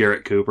hurts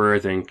Garrett Cooper. I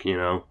think,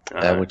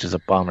 which is a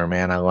bummer,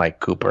 man. I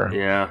like Cooper.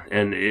 Yeah,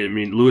 and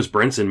Lewis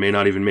Brinson may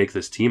not even make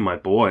this team, my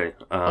boy.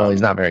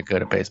 He's not very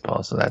good at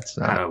baseball, so that's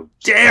not. How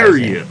dare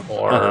you?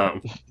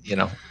 Or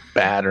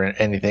bad or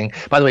anything.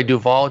 By the way,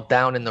 Duvall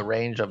down in the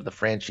range of the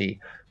Franchi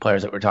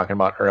players that we were talking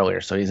about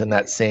earlier, so he's in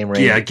that same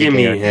range. Yeah, give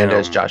me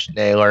Hernandez, Josh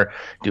Naylor,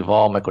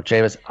 Duvall, Michael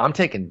Chavis. I'm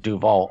taking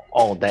Duvall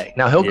all day.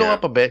 Now he'll go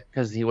up a bit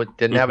because he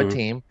didn't have a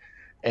team,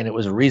 and it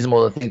was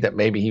reasonable to think that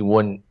maybe he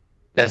wouldn't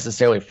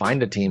necessarily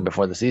find a team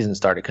before the season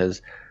started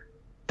because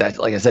that,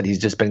 like I said, he's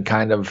just been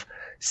kind of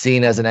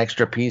seen as an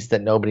extra piece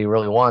that nobody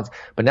really wants.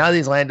 But now that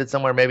he's landed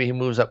somewhere, maybe he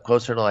moves up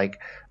closer to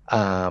like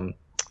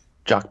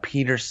Jock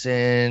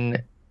Peterson,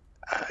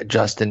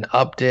 Justin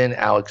Upton,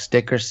 Alex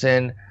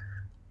Dickerson.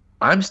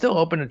 I'm still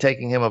open to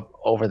taking him up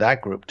over that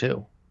group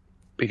too,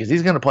 because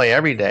he's going to play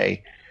every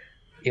day.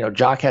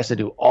 Jock has to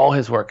do all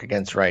his work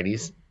against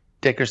righties.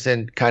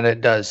 Dickerson kind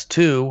of does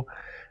too,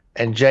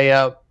 and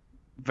J-Up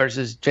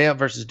versus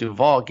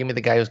Duvall. Give me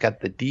the guy who's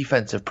got the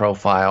defensive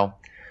profile,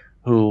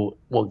 who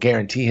will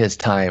guarantee his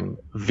time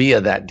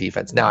via that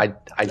defense. Now,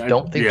 I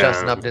don't think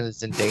Justin Upton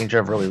is in danger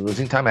of really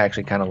losing time. I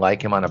actually kind of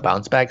like him on a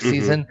bounce back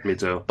season. Me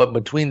too. But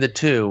between the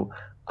two,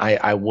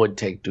 I would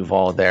take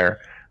Duvall there.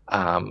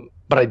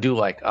 But I do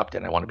like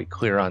Upton. I want to be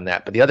clear on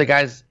that. But the other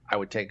guys, I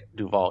would take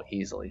Duvall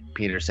easily.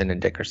 Peterson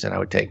and Dickerson, I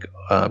would take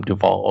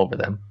Duvall over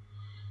them.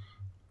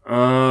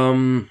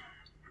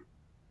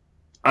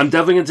 I'm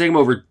definitely going to take him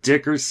over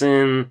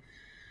Dickerson.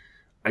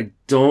 I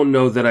don't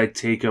know that I'd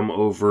take him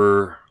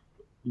over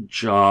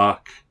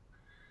Jock.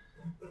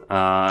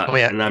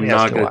 And I'm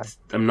not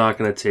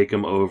going to take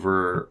him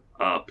over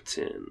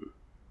Upton.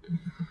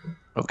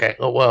 Okay.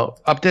 Well,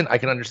 Upton, I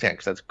can understand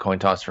because that's a coin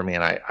toss for me,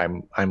 and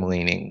I'm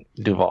leaning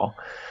Duvall.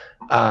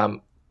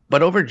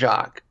 But over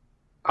Jock,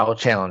 I'll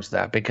challenge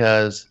that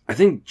because I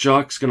think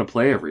Jock's going to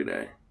play every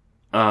day.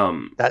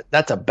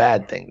 That's a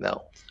bad thing,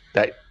 though.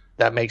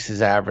 that makes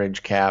his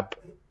average cap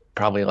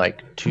probably like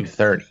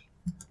 230.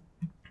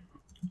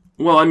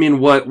 Well, I mean,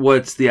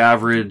 what's the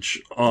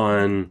average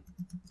on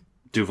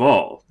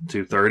Duvall?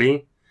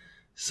 230.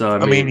 So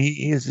I mean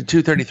he has a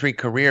 233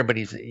 career, but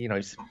he's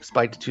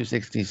spiked to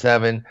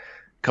 267, a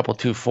couple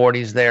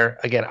 240s there.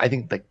 Again, I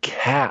think the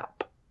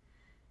cap,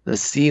 the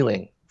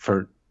ceiling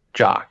for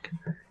Jock,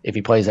 if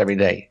he plays every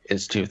day,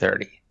 is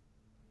 230.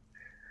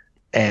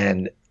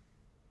 And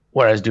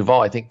whereas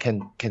Duvall, I think,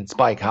 can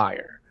spike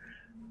higher.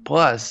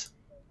 Plus,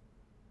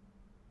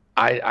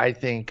 I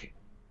think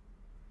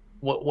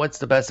what's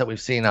the best that we've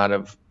seen out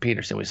of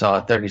Peterson? We saw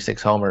a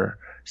 36 homer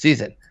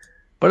season.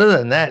 But other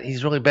than that,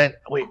 he's really been.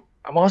 Wait,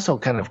 I'm also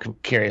kind of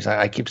curious.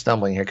 I keep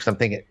stumbling here because I'm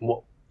thinking,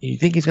 well, you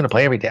think he's going to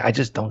play every day? I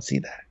just don't see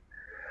that.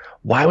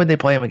 Why would they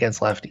play him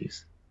against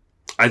lefties?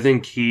 I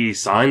think he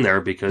signed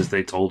there because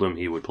they told him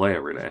he would play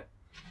every day.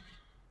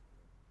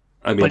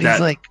 I mean, but he's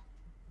like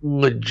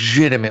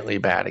legitimately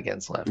bad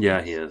against lefties.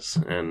 Yeah, he is.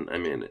 And I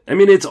mean,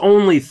 it's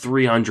only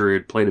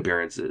 300 plate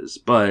appearances,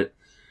 but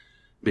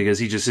because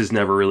he just has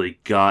never really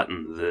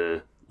gotten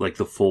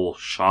the full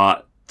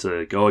shot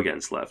to go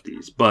against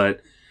lefties.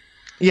 But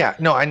yeah,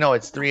 no, I know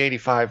it's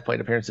 385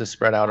 plate appearances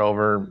spread out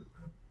over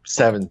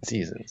 7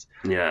 seasons.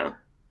 Yeah.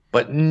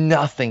 But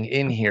nothing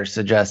in here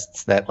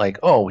suggests that,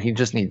 he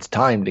just needs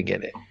time to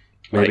get it.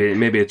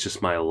 Maybe it's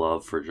just my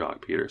love for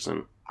Jock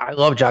Peterson. I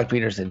love Jock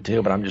Peterson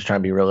too, but I'm just trying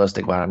to be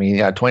realistic about it. I mean, he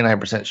got a 29%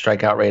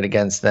 strikeout rate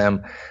against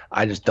them.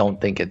 I just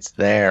don't think it's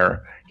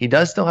there. He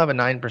does still have a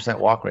 9%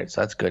 walk rate,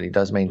 so that's good. He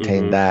does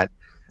maintain that.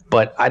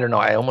 But I don't know.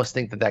 I almost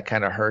think that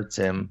kind of hurts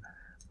him.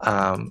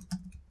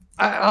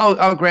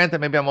 I'll grant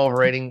that maybe I'm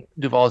overrating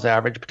Duvall's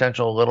average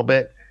potential a little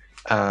bit.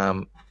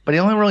 But he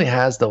only really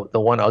has the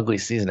one ugly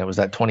season. It was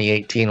that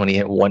 2018 when he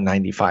hit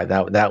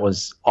 195. That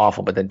was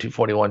awful. But then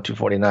 241,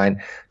 249,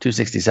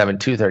 267,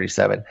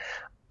 237.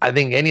 I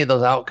think any of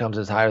those outcomes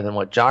is higher than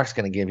what Jock's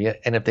going to give you.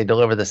 And if they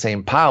deliver the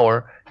same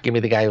power, give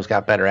me the guy who's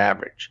got better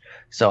average.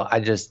 So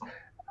I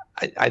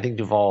think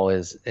Duvall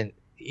is an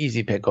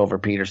easy pick over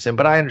Peterson.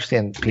 But I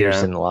understand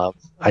Peterson love.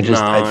 I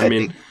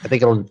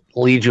think it'll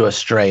lead you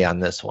astray on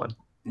this one.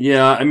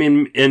 Yeah, I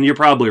mean, and you're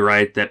probably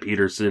right that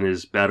Peterson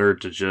is better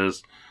to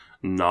just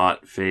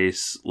not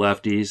face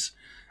lefties.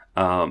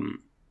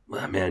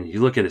 Man,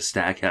 you look at his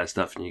StatCast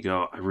stuff and you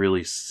go, I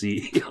really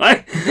see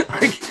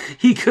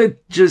he could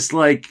just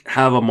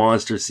have a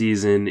monster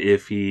season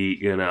if he,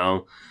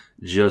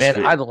 just.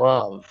 Man, I'd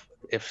love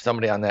if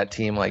somebody on that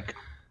team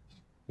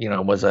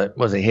was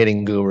a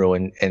hitting guru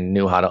and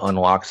knew how to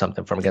unlock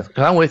something from against.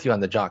 Because I'm with you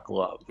on the Jock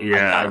love.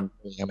 Yeah,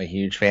 I'm a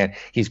huge fan.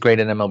 He's great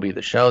in MLB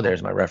The Show.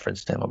 There's my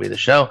reference to MLB The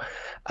Show.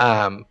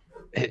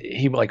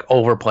 He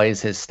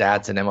overplays his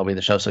stats in MLB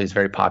The Show, so he's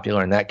very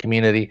popular in that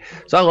community.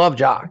 So I love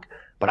Jock,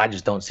 but I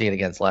just don't see it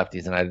against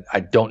lefties, and I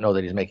don't know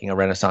that he's making a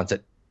renaissance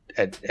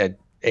at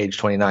age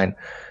 29.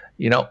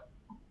 I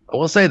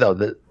will say though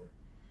that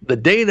the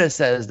data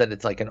says that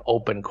it's an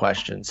open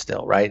question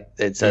still, right?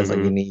 It says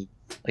you need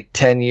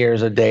 10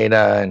 years of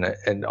data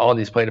and all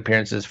these plate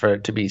appearances for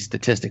it to be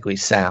statistically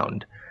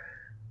sound.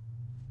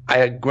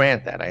 I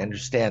grant that. I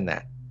understand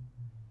that.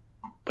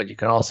 But you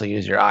can also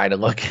use your eye to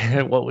look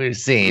at what we've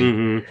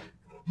seen.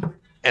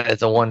 And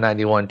it's a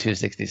 191,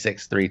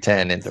 266,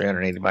 310, and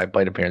 385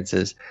 plate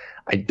appearances.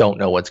 I don't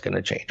know what's going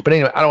to change. But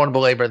anyway, I don't want to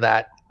belabor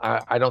that.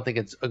 I don't think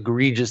it's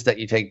egregious that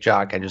you take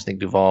Jock. I just think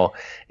Duvall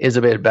is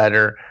a bit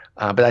better.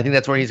 But I think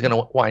that's where he's going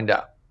to wind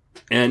up.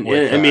 And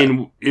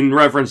in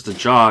reference to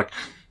Jock,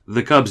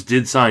 the Cubs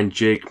did sign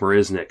Jake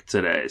Marisnick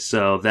today.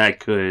 So that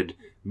could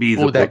be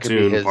the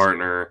platoon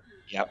partner.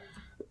 Yep.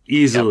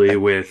 Easily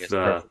with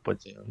Jock.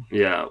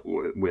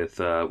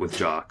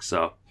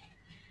 So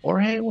or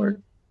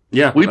Hayward.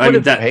 Yeah, we put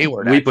it for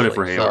Hayward. We put it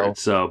for Hayward.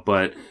 So,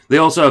 but they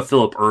also have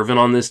Philip Ervin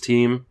on this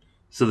team,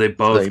 so they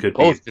both could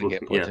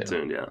get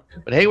platoon. Yeah,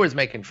 but Hayward's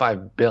making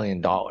 $5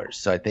 billion,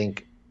 so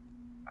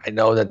I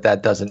know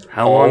that doesn't.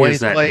 How long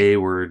is that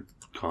Hayward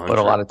contract? But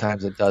a lot of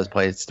times it does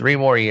play. It's 3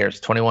 more years: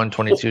 21,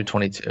 22,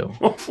 22.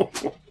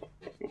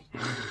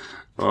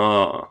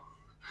 Oh,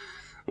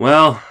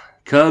 well.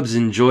 Cubs,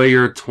 enjoy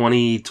your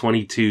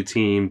 2022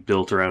 team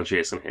built around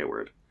Jason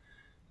Hayward.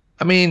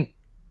 I mean,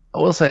 I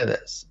will say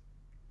this.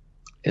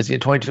 Is he a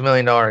 $22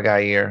 million guy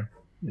a year?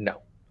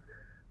 No.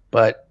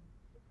 But,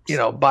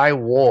 by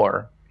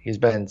WAR, he's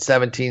been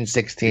 17,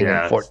 16,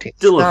 and 14.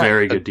 Still a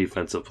very good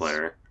defensive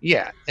player.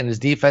 Yeah, and his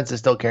defense is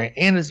still carrying.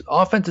 And his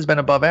offense has been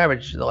above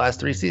average the last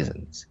 3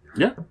 seasons.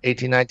 Yeah.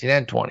 18, 19,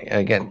 and 20.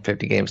 Again,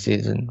 50-game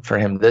season for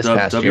him this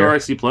past year.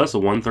 WRC plus a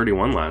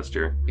 131 last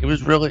year. He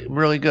was really,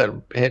 really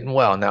good, hitting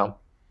well. Now,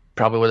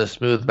 probably would have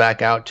smoothed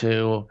back out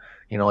to,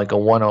 a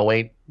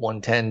 108,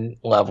 110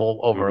 level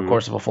over a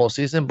course of a full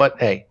season. But,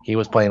 hey, he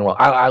was playing well.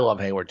 I love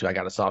Hayward, too. I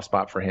got a soft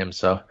spot for him,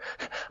 so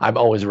I'm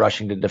always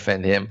rushing to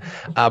defend him.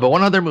 But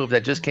one other move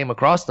that just came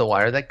across the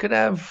wire that could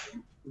have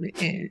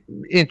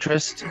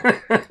interest,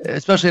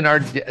 especially in our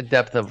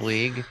depth of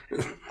league.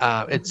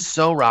 It's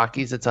so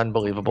Rockies, it's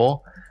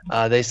unbelievable.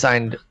 They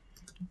signed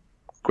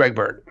Greg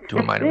Bird to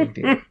a minor league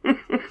deal.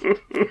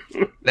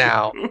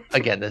 Now,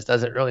 again, this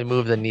doesn't really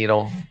move the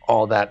needle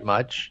all that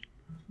much,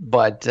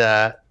 but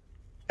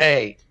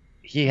hey,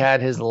 he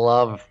had his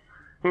love.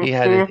 He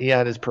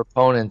had his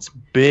proponents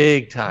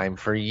big time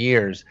for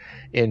years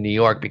in New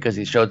York because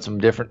he showed some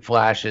different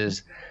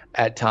flashes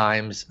at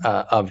times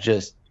of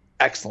just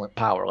excellent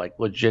power, like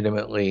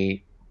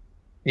legitimately,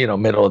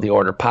 middle of the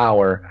order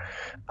power.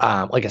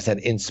 Like I said,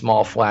 in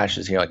small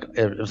flashes here, like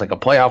it was like a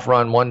playoff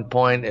run. One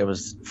point, it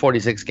was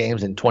 46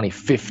 games in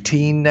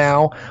 2015.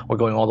 Now we're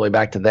going all the way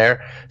back to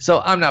there.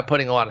 So I'm not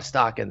putting a lot of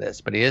stock in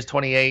this, but he is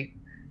 28.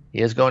 He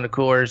is going to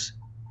Coors.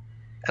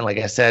 And like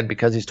I said,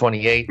 because he's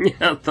 28,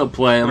 they'll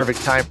play him.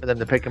 Perfect time for them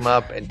to pick him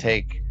up and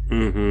take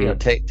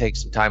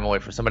some time away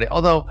from somebody.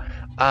 Although,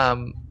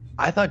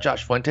 I thought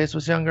Josh Fuentes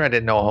was younger. I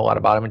didn't know a whole lot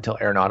about him until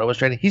Arenado was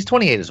traded. He's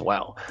 28 as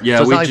well.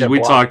 Yeah, so we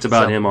talked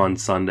about him on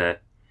Sunday.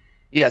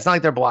 Yeah, it's not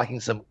like they're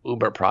blocking some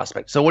uber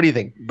prospect. So what do you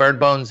think, Bird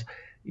Bones?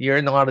 You're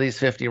in a lot of these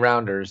 50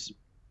 rounders.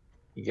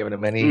 You giving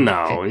him any?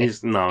 No,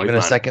 he's not.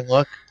 A second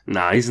look?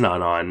 No, he's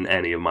not on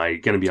any of my.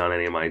 Going to be on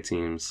any of my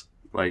teams.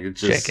 Like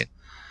it's just chicken.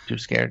 Too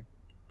scared.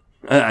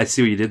 I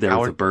see what you did there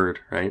with the bird,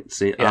 right?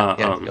 See, like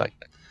that.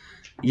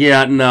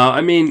 Yeah, no, I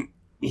mean,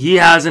 he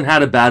hasn't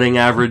had a batting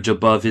average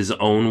above his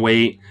own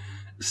weight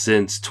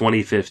since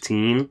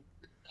 2015.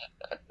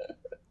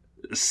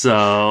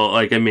 So,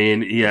 like, I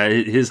mean, yeah,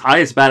 his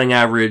highest batting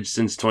average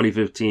since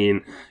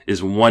 2015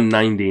 is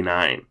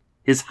 199.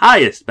 His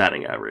highest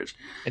batting average.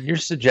 And you're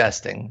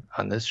suggesting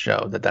on this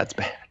show that that's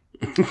bad.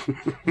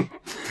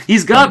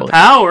 He's got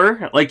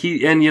power, like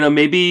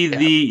maybe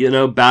the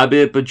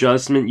BABIP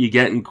adjustment you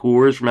get in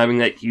Coors from having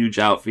that huge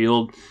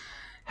outfield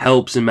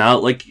helps him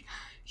out. Like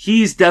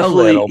he's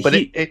definitely a little, but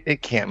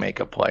it can't make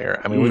a player.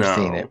 I mean, we've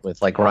seen it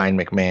with like Ryan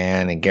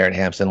McMahon and Garrett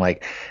Hampson.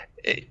 Like,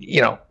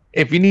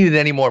 if you needed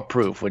any more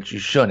proof, which you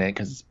shouldn't,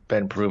 because it's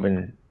been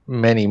proven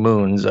many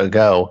moons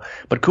ago,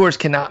 but Coors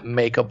cannot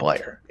make a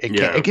player.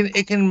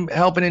 It can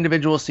help an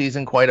individual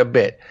season quite a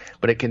bit,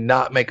 but it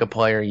cannot make a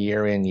player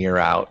year in, year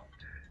out.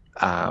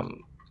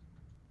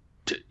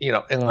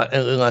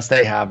 Unless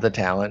they have the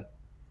talent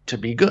to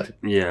be good.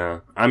 Yeah,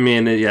 I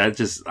mean,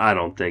 I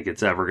don't think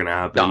it's ever going to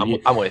happen. No,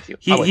 I'm with you.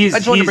 He's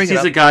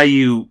a guy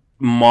you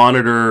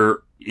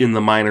monitor in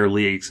the minor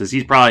leagues because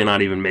he's probably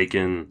not even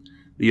making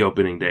the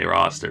opening day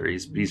roster.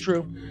 He's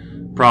true.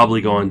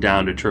 Probably going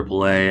down to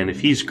AAA, and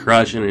if he's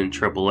crushing in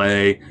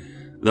AAA,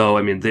 though,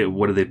 I mean,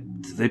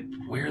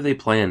 where are they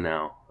playing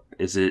now?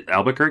 Is it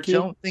Albuquerque? I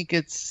don't think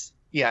it's.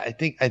 Yeah, I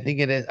think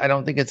it is. I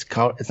don't think it's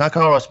not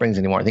Colorado Springs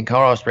anymore. I think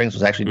Colorado Springs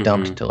was actually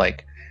dumped to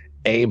like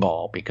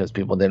A-ball because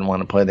people didn't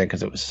want to play there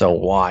because it was so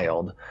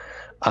wild.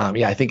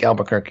 I think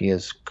Albuquerque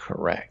is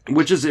correct.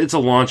 It's a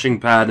launching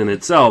pad in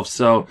itself.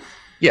 So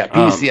yeah,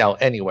 PCL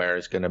anywhere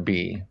is going to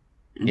be.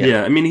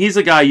 Yeah, I mean he's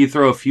a guy you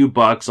throw a few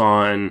bucks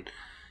on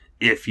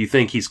if you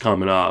think he's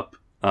coming up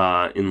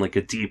in like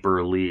a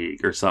deeper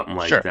league or something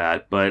like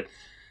that, but.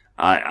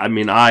 I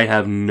mean, I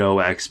have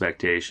no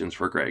expectations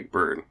for Greg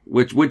Bird,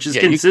 which is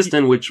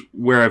consistent with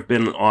where I've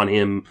been on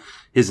him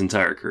his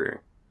entire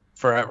career.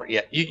 Forever,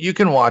 yeah. You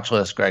can watch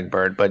list Greg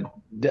Bird, but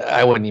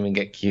I wouldn't even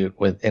get cute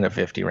in a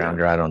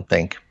 50-rounder, I don't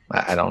think.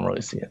 I don't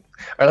really see it.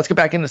 All right, let's get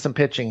back into some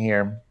pitching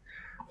here.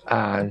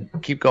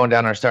 Keep going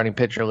down our starting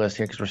pitcher list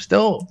here because we're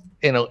still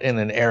in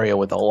an area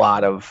with a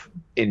lot of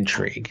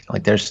intrigue.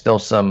 Like there's still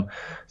some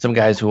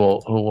guys who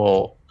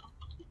will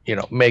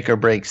make or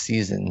break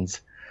seasons.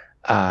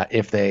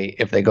 If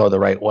they go the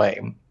right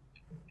way.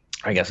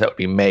 I guess that would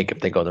be make if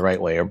they go the right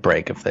way, or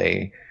break if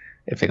they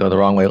go the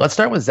wrong way. Let's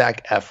start with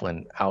Zach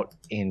Eflin out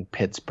in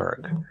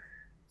Pittsburgh.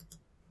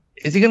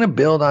 Is he going to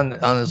build on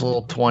his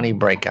little 20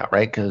 breakout,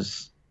 right?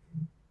 Because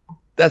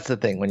that's the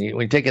thing. When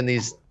you take in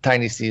these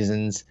tiny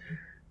seasons,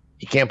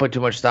 you can't put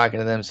too much stock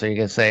into them. So you're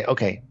going to say,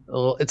 okay,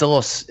 it's a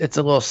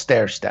little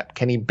stair step.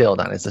 Can he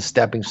build on it? It's a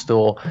stepping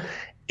stool.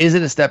 Is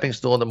it a stepping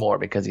stool to more?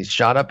 Because he's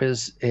shot up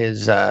his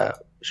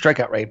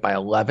strikeout rate by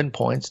 11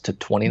 points to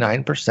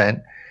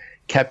 29%,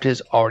 kept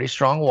his already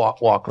strong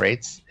walk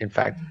rates. In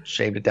fact,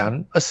 shaved it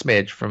down a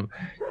smidge from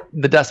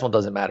the decimal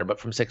doesn't matter, but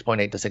from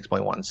 6.8 to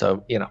 6.1.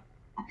 So,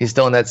 he's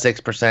still in that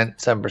 6%,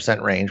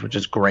 7% range, which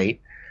is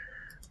great.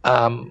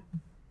 Home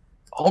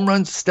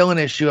runs still an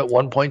issue at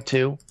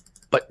 1.2,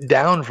 but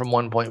down from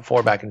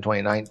 1.4 back in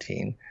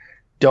 2019.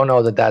 Don't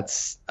know that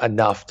that's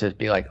enough to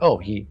be like, oh,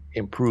 he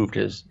improved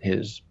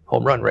his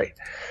home run rate.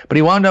 But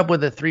he wound up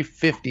with a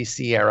 350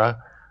 SIERA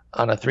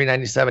on a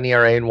 3.97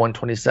 ERA and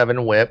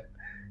 1.27 WHIP,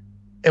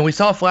 and we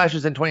saw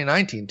flashes in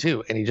 2019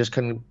 too, and he just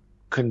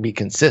couldn't be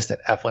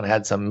consistent. Eflin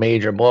had some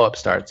major blow-up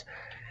starts.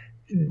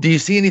 Do you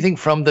see anything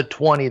from the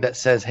 20 that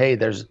says, hey,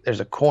 there's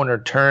a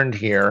corner turned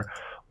here,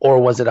 or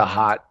was it a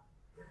hot,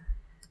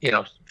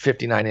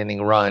 59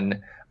 inning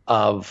run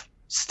of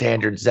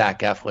standard Zach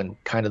Eflin,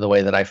 kind of the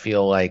way that I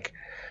feel like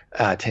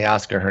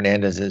Teoscar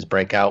Hernandez's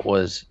breakout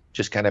was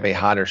just kind of a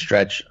hotter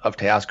stretch of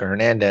Teoscar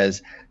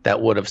Hernandez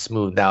that would have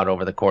smoothed out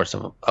over the course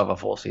of a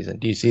full season.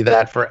 Do you see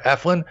that for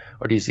Eflin,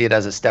 or do you see it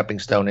as a stepping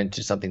stone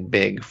into something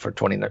big for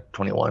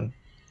 2021?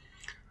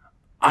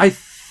 I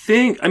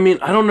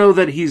don't know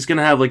that he's going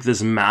to have like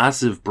this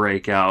massive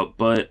breakout,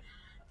 but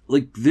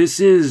like this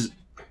is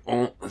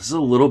a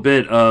little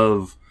bit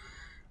of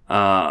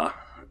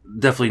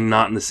definitely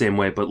not in the same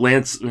way, but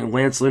Lance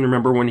Lynn,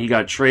 remember when he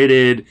got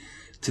traded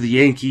to the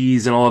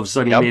Yankees and all of a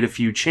sudden he made a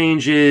few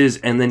changes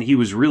and then he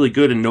was really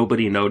good and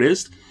nobody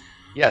noticed?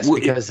 Yes,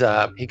 because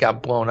he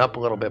got blown up a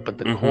little bit, but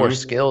the core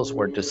skills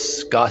were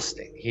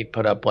disgusting. He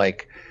put up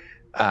 61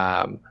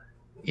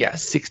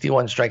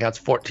 strikeouts,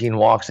 14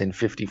 walks in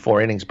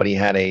 54 innings, but he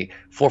had a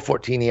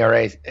 4.14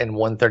 ERA and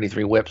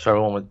 1.33 WHIP, so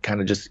everyone would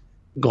kind of just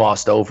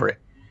glossed over it.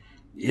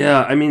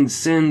 Yeah, I mean,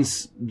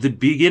 since the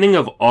beginning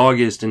of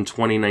August in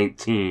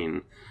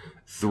 2019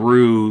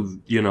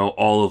 through,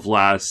 all of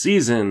last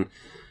season,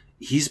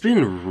 he's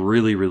been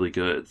really, really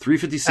good.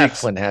 3.56.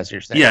 Eflin has your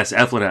saying. Yes,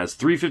 Eflin has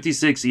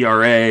 3.56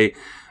 ERA.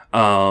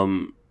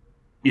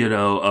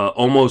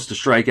 Almost a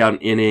strikeout an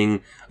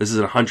inning. This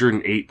is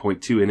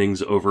 108.2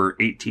 innings over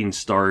 18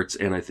 starts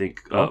and I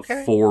think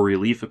 4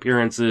 relief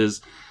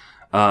appearances.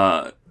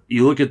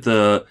 You look at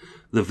the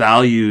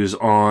values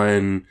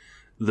on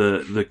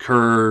the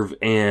curve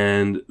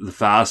and the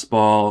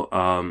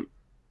fastball.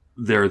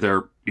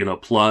 They're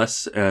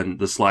plus, and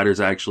the sliders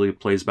actually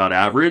plays about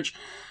average.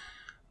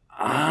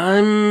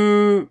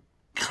 I'm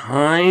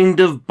kind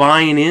of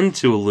buying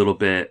into a little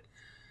bit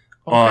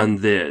on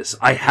this.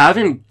 I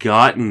haven't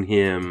gotten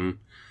him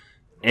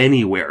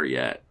anywhere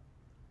yet.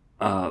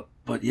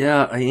 But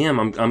yeah, I am.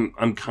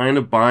 I'm kind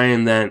of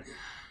buying that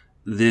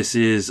this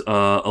is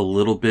a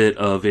little bit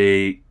of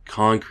a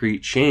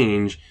concrete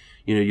change.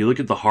 You look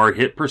at the hard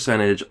hit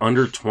percentage,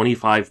 under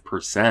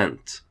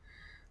 25%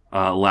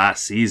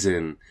 last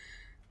season.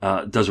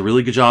 Does a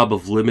really good job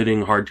of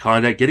limiting hard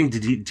contact, getting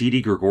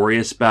Didi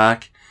Gregorius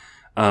back.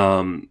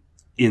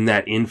 In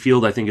that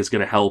infield, I think is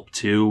going to help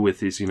too with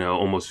his,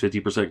 almost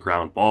 50%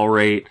 ground ball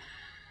rate.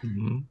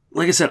 Mm-hmm.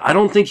 Like I said, I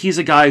don't think he's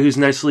a guy who's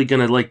necessarily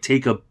going to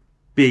take a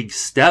big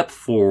step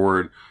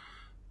forward,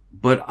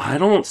 but I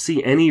don't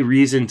see any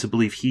reason to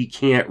believe he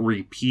can't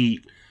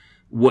repeat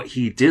what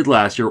he did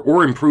last year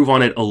or improve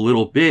on it a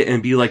little bit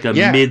and be like a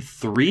mid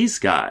threes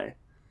guy.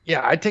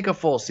 Yeah, I'd take a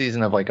full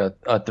season of a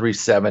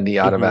 370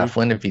 out of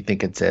Eflin if you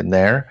think it's in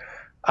there.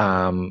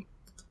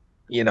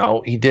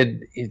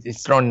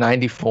 He's thrown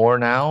 94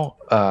 now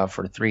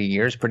for 3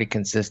 years pretty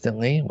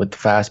consistently with the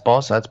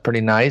fastball, so that's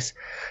pretty nice.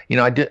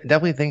 I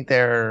definitely think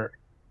there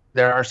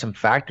are some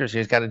factors here.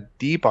 He's got a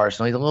deep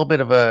arsenal. He's a little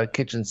bit of a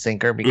kitchen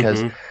sinker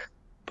because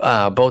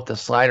both the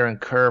slider and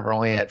curve are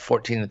only at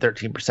 14 and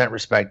 13%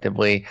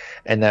 respectively,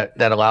 and that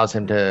allows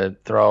him to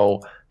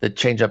throw the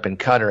changeup and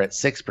cutter at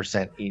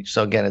 6% each.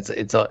 So again,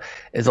 it's a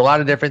lot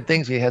of different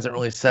things. He hasn't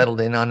really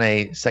settled in on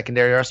a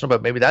secondary arsenal,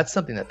 but maybe that's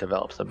something that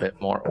develops a bit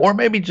more. Or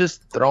maybe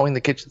just throwing the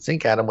kitchen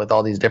sink at him with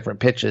all these different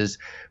pitches,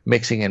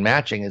 mixing and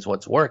matching is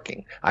what's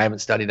working. I haven't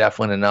studied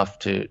Eflin enough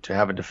to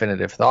have a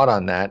definitive thought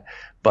on that,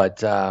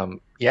 but I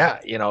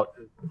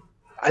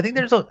think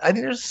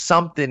there's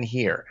something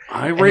here.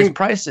 His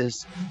price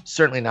is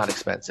certainly not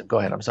expensive. Go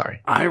ahead. I'm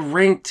sorry. I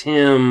ranked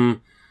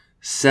him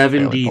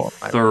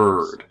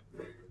 73rd.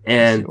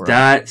 And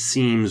that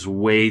seems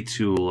way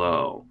too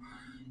low.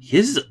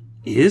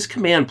 His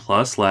command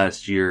plus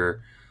last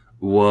year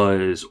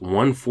was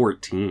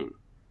 114.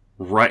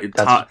 Right,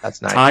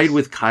 that's nice. Tied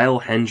with Kyle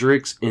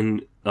Hendricks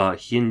and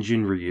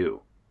Hyunjin Ryu.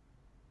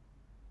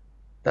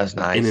 That's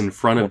nice. And in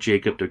front of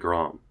Jacob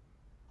deGrom.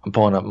 I'm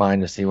pulling up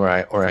mine to see where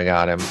I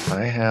got him.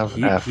 I have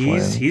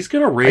Eflin. He's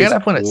going to raise. I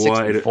got Eflin at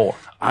 64.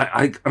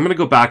 I'm going to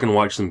go back and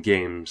watch some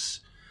games.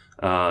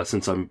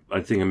 Since I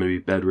think I'm going to be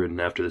bedridden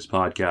after this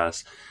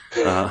podcast.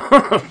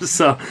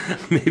 So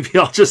maybe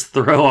I'll just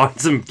throw on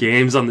some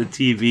games on the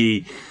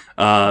TV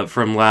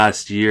from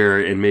last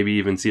year and maybe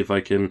even see if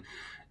I can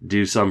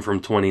do some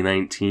from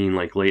 2019,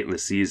 late in the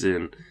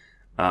season.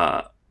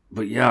 But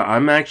yeah,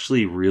 I'm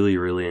actually really,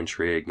 really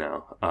intrigued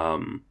now.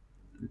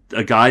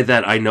 A guy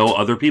that I know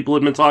other people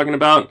have been talking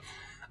about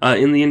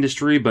in the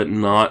industry, but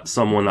not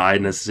someone I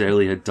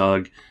necessarily had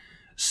dug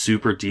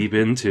super deep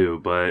into,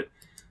 but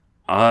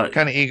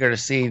kind of eager to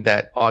see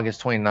that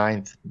August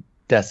 29th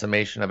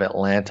decimation of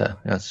Atlanta.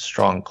 That's a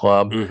strong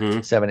club.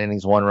 7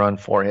 innings, 1 run,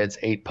 4 hits,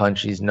 8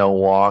 punchies, no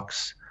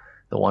walks.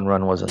 The 1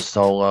 run was a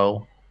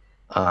solo.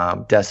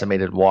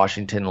 Decimated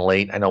Washington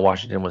late. I know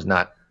Washington was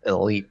not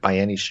elite by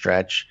any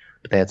stretch,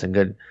 but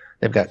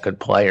they've got good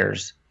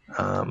players.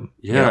 A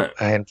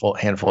handful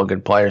of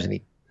good players, and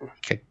he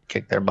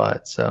kicked their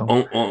butt.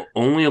 So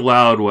only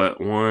allowed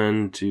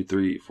 1, 2,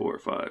 3, 4,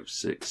 5,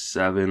 6,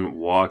 7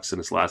 walks in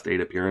his last 8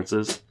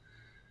 appearances.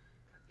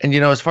 And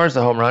as far as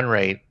the home run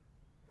rate,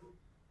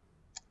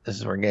 this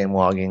is where game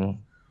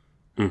logging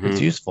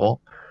it's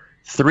useful.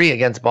 3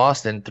 against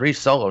Boston, 3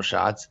 solo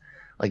shots.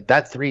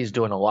 That 3 is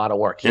doing a lot of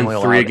work. And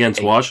 3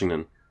 against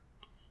Washington.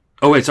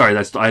 Oh wait, sorry, I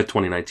have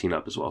 2019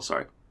 up as well.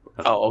 Sorry.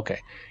 Oh, okay.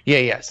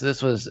 Yeah. So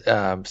this was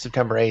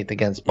September 8th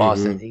against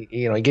Boston. He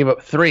gave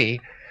up 3,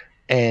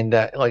 and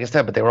like I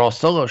said, but they were all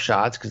solo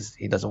shots because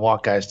he doesn't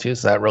walk guys too,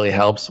 so that really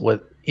helps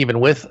with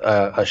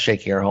a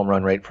shakier home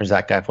run rate for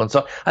Zach Eflin.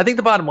 So I think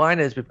the bottom line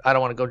is, I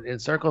don't want to go in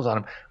circles on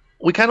him.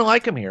 We kind of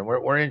like him here.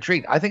 We're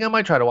intrigued. I think I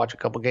might try to watch a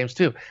couple games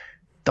too.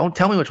 don't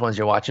tell me which ones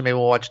you're watching. Maybe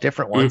we'll watch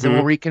different ones, and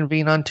we'll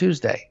reconvene on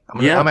Tuesday.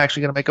 I'm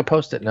actually going to make a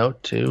Post-it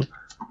note to.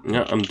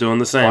 Yeah, I'm doing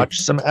the same. Watch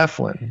some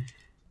Eflin.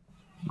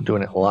 I'm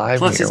doing it live.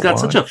 Plus, he's got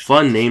such a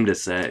fun name to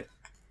say.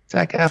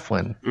 Zach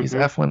Eflin. He's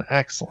Eflin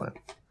excellent.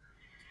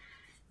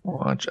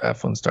 Watch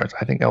Eflin starts.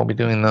 I think I will be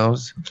doing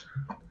those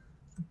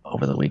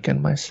over the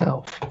weekend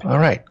myself. All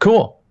right,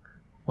 cool.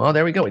 Well,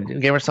 there we go. We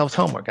gave ourselves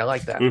homework. I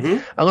like that.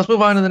 Let's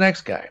move on to the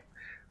next guy.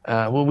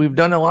 Well, we've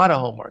done a lot of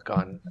homework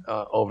on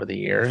over the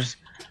years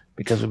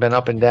because we've been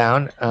up and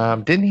down.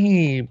 Didn't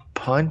he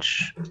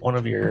punch one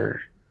of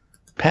your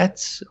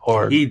pets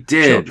or he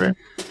did? Children?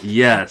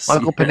 Yes.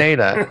 Michael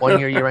Pineda. 1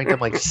 year you ranked him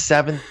like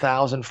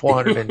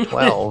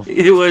 7,412.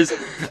 It was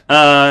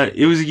a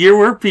year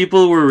where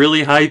people were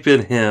really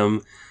hyping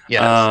him.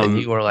 Yes, and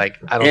you were like,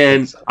 I don't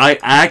think so. I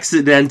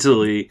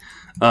accidentally,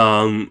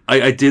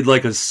 I did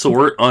like a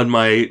sort on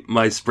my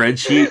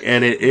spreadsheet,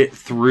 and it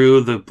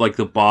threw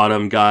the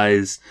bottom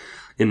guys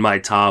in my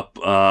top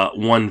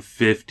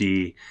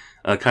 150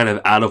 kind of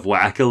out of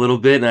whack a little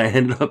bit, and I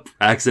ended up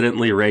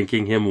accidentally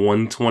ranking him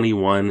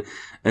 121.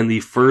 And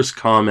the first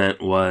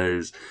comment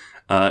was,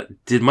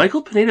 "Did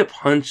Michael Pineda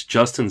punch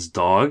Justin's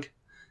dog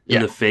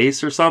in the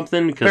face or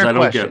something?" Because I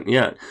don't get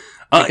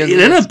it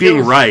ended up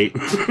being right.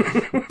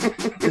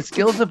 The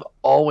skills have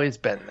always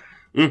been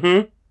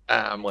there.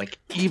 Like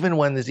even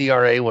when the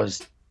ERA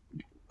was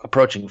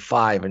approaching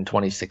 5 in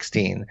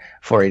 2016,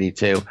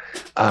 482,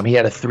 he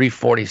had a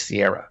 340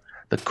 Sierra.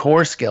 The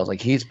core skills,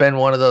 like he's been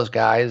one of those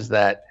guys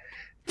that,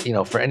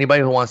 for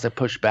anybody who wants to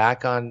push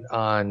back on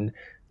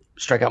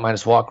strikeout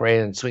minus walk rate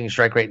and swinging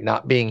strike rate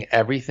not being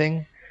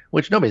everything,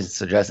 which nobody's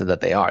suggested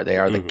that they are. They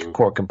are the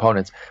core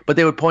components. But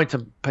they would point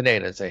to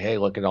Pineda and say, hey,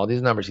 look at all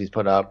these numbers he's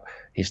put up.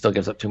 He still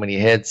gives up too many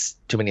hits,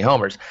 too many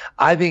homers.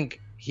 I think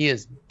he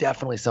is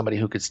definitely somebody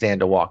who could stand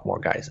to walk more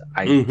guys.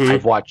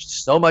 I've watched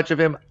so much of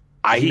him.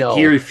 I know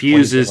he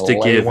refuses to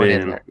give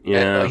in.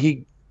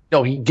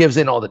 He gives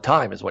in all the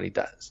time is what he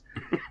does.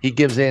 He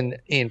gives in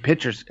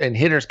pitchers and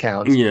hitters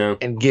counts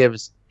and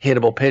gives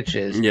hittable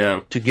pitches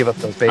to give up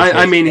those bases.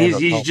 I mean,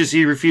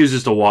 he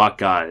refuses to walk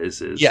guys.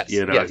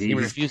 He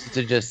refuses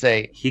to just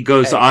say. He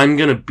goes, I'm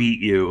going to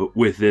beat you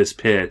with this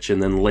pitch,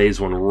 and then lays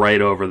one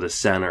right over the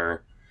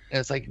center. And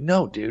it's like,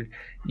 no, dude.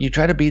 You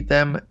try to beat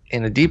them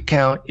in a deep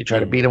count. You try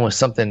to beat them with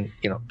something,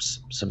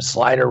 some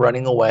slider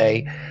running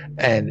away.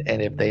 And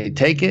if they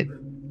take it,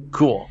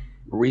 cool.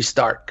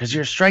 Restart. Because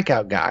you're a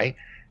strikeout guy.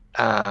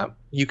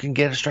 You can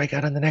get a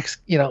strikeout on the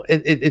next,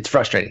 it's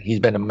frustrating. He's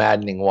been a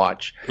maddening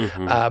watch.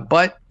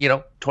 But,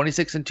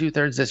 26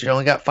 2/3 this year,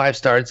 only got 5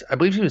 starts. I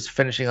believe he was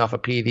finishing off a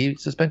PED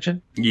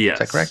suspension. Yes. Is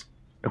that correct?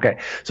 Okay.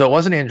 So it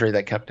was an injury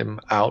that kept him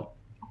out.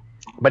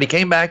 But he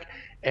came back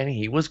and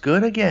he was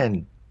good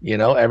again.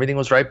 Everything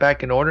was right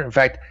back in order. In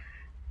fact,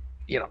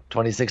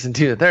 26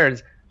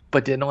 2/3,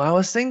 but didn't allow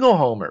a single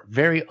homer.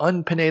 Very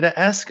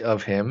un-Pineda-esque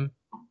of him.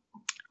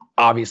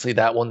 Obviously,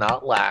 that will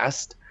not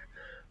last.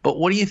 But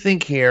what do you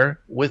think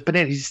here with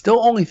Pineda? He's still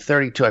only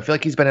 32. I feel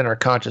like he's been in our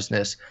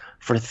consciousness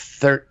for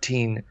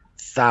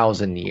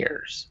 13,000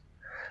 years.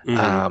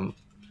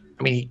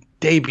 He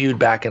debuted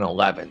back in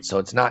 11, so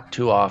it's not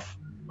too off,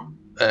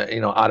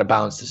 out of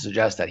bounds to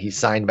suggest that he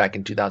signed back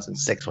in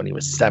 2006 when he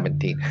was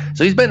 17.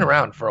 So he's been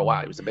around for a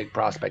while. He was a big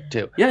prospect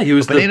too. Yeah, he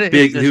was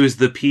he was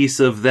the piece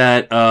of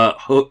that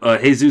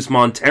Jesus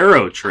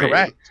Montero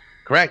trade.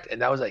 Correct.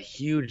 And that was a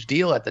huge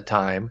deal at the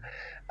time.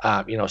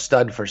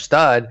 Stud for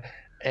stud.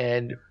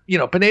 And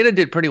Pineda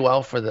did pretty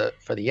well for the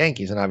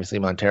Yankees, and obviously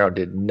Montero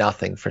did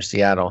nothing for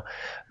Seattle.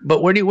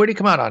 But where do you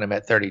come out on him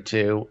at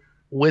 32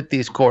 with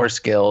these core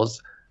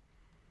skills?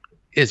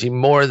 Is he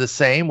more the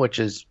same, which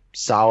is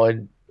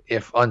solid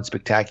if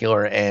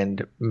unspectacular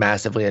and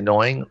massively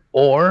annoying,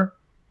 or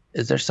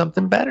is there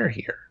something better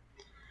here?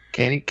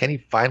 Can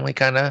he finally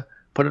kind of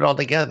put it all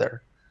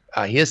together?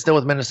 He is still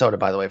with Minnesota,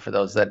 by the way, for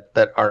those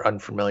that are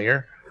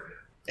unfamiliar.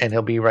 And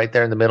he'll be right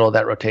there in the middle of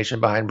that rotation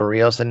behind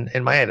Barrios and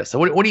Maeda. So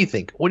what do you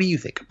think? What do you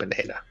think of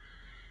Pineda?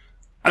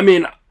 I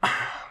mean,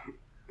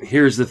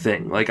 here's the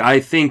thing. Like, I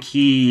think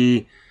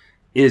he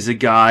is a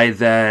guy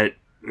that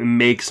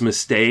makes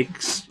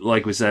mistakes,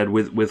 like we said,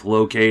 with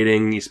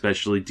locating,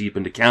 especially deep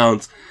into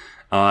counts,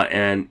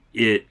 and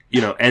it,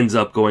 ends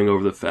up going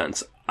over the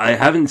fence. I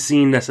haven't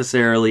seen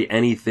necessarily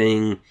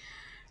anything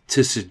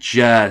to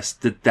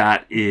suggest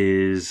that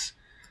is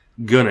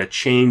gonna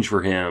change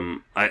for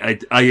him. I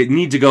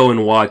need to go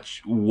and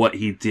watch what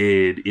he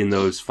did in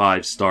those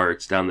 5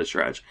 starts down the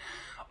stretch.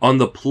 On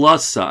the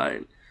plus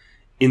side,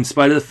 in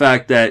spite of the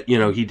fact that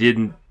he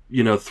didn't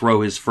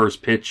throw his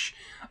first pitch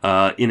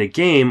in a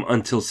game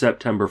until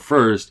September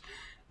 1st,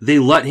 they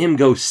let him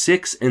go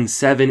 6 and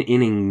 7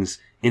 innings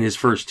in his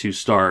first 2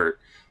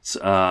 starts,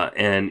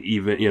 and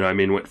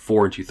even went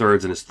 4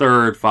 2/3 in his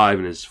third, 5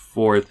 in his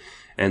fourth,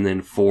 and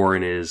then 4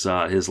 in his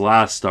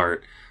last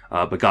start.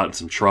 But got in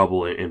some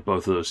trouble in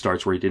both of those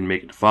starts where he didn't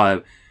make it to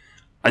 5.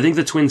 I think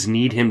the Twins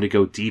need him to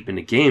go deep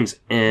into games,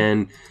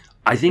 and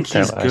I think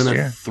he's going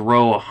to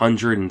throw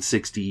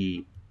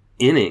 160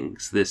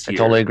 innings this year. I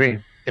totally agree.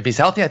 If he's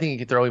healthy, I think he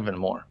could throw even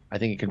more. I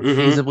think he could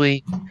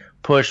feasibly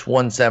push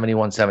 170,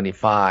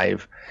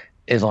 175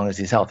 as long as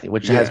he's healthy,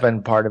 which has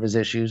been part of his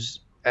issues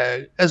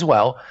as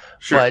well.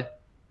 Sure.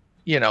 But,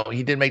 you know,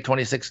 he did make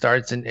 26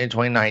 starts in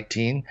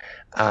 2019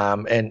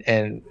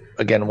 and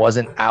again,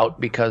 wasn't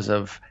out because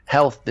of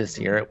health this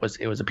year. It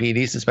was a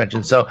PED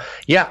suspension. So,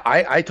 yeah,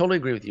 I totally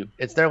agree with you.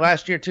 It's their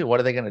last year, too. What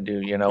are they going to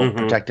do? You know,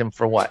 protect him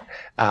for what?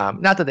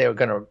 Not that they were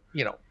going to,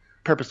 you know,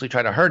 purposely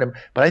try to hurt him,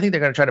 but I think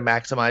they're going to try to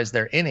maximize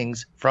their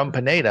innings from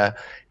Pineda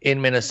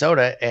in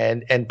Minnesota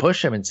and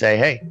push him and say,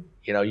 hey,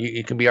 you know,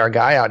 you can be our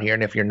guy out here.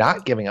 And if you're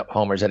not giving up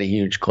homers at a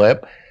huge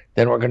clip,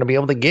 then we're going to be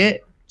able to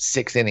get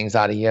 6 innings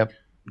out of you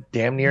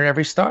damn near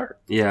every start.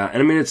 Yeah,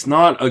 and I mean, it's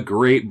not a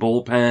great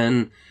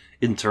bullpen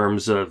in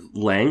terms of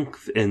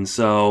length, and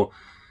so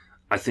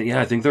I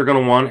think they're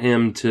going to want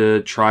him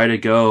to try to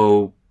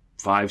go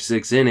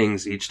 5-6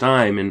 innings each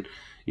time, and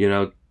you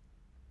know,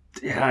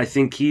 I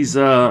think he's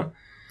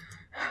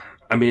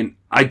I mean,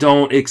 I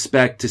don't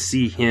expect to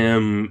see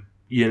him,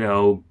 you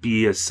know,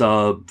 be a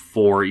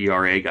sub-4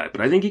 ERA guy,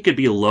 but I think he could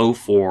be a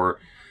low-4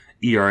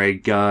 ERA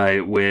guy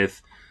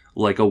with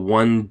like a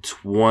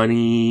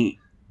 120,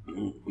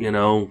 you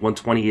know,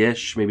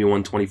 120-ish, maybe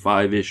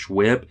 125-ish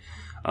whip,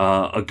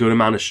 a good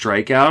amount of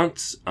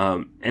strikeouts,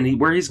 and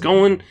where he's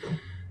going,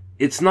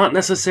 it's not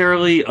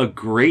necessarily a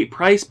great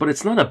price, but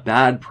it's not a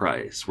bad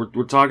price.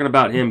 We're talking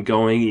about him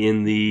going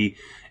in the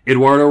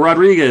Eduardo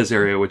Rodriguez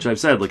area, which I've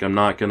said, like, I'm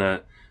not going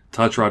to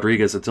touch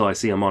Rodriguez until I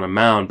see him on a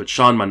mound, but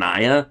Sean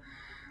Manaea,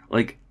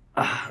 like,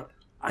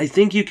 I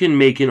think you can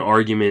make an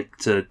argument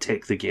to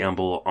take the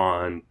gamble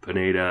on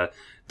Pineda.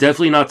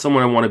 Definitely not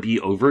someone I want to be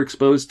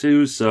overexposed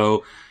to,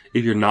 so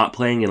if you're not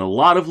playing in a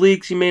lot of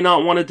leagues, you may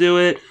not want to do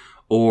it,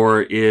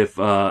 or if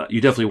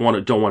you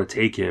definitely don't want to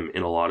take him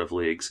in a lot of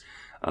leagues.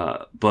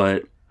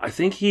 But I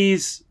think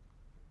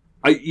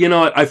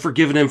I've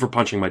forgiven him for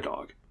punching my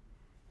dog.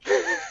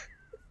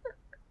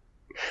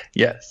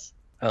 Yes,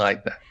 I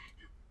like that.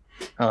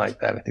 I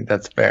think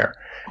that's fair.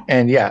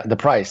 And yeah, the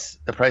price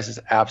is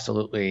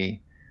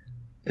absolutely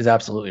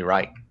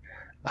right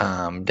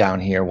down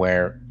here,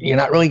 where you're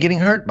not really getting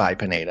hurt by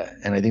Pineda.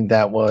 And I think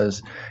that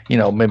was, you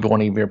know, maybe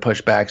one of your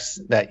pushbacks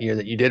that year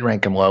that you did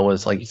rank him low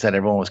was, like you said,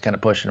 everyone was kind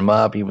of pushing him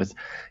up. He was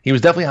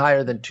definitely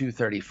higher than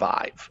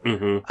 235,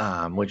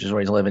 which is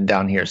where he's living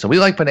down here. So we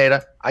like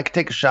Pineda. I could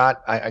take a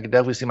shot. I could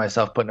definitely see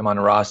myself putting him on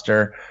the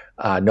roster.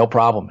 No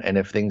problem. And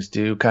if things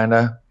do kind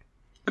of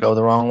go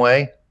the wrong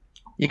way,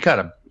 you cut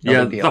him.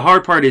 No the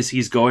hard part is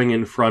he's going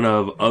in front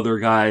of other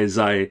guys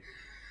I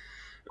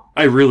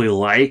really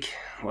like,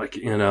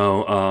 you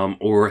know,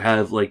 or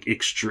have like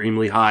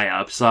extremely high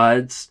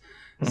upsides.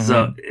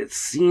 So it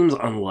seems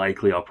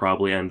unlikely I'll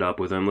probably end up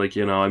with him. Like,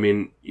 you know, I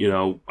mean, you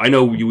know, I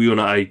know you and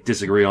I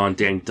disagree on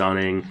Dane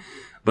Dunning,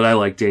 but I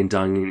like Dane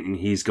Dunning, and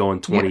he's going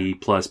 20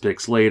 plus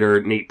picks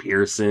later. Nate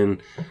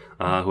Pearson,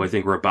 who I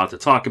think we're about to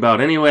talk about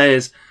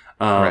anyways.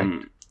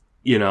 Right.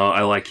 You know,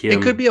 I like him.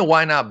 It could be a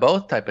why not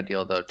both type of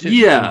deal, though, too.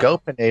 Yeah. You can go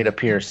Pineda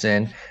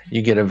Pearson.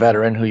 You get a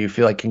veteran who you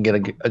feel like can get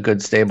a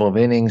good stable of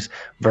innings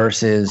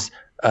versus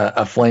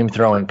a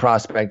flame-throwing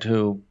prospect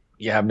who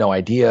you have no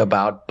idea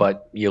about,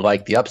 but you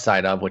like the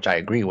upside of, which I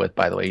agree with,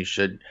 by the way. You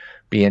should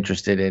be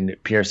interested in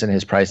Pearson.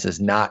 His price is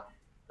not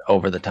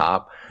over the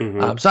top.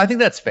 So I think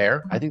that's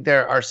fair. I think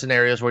there are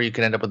scenarios where you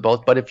can end up with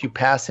both, but if you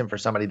pass him for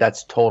somebody,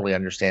 that's totally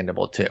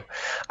understandable too.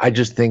 I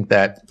just think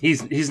that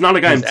he's not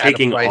a guy I'm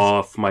taking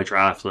off my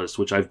draft list,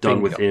 which I've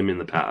done with him in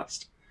the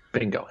past.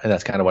 Bingo. And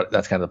that's kind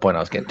of the point I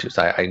was getting to.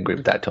 So I agree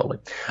with that totally.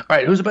 All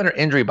right, who's a better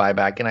injury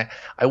buyback? And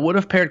I would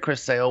have paired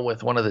Chris Sale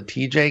with one of the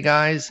TJ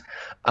guys,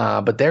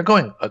 but they're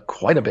going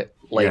quite a bit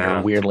later.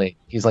 Yeah. Weirdly,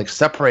 he's like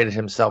separated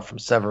himself from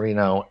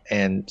Severino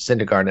and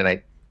Syndergaard, and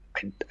I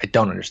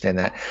don't understand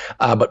that.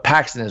 But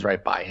Paxton is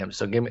right by him.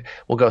 So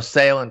we'll go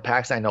Sale and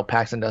Paxton. I know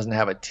Paxton doesn't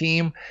have a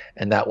team,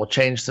 and that will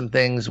change some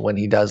things when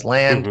he does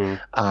land.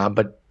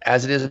 But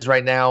as it is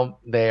right now,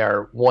 they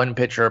are one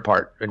pitcher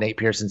apart, or Nate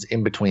Pearson's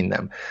in between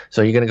them.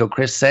 So you're going to go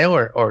Chris Sale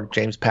or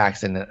James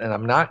Paxton. And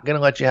I'm not going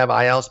to let you have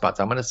IL spots.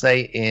 I'm going to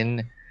say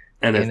in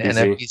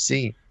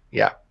NFBC.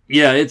 Yeah.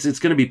 Yeah, it's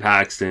going to be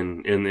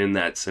Paxton in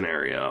that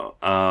scenario.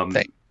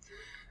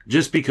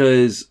 Just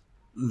because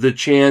the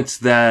chance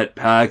that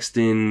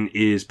Paxton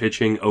is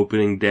pitching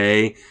opening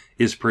day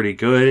is pretty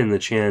good, and the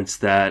chance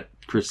that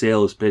Chris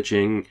Sale is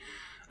pitching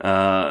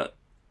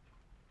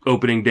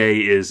opening day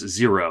is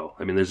 0.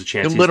 I mean, there's a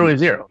chance literally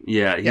 0.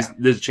 Yeah,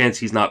 there's a chance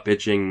he's not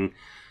pitching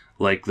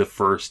like the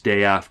first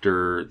day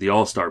after the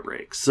All-Star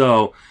break.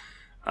 So,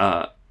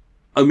 I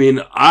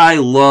mean, I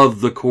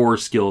love the core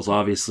skills,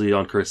 obviously,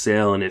 on Chris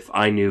Sale, and if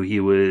I knew he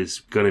was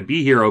going to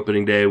be here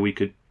opening day, we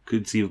could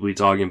conceivably be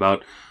talking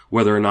about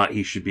whether or not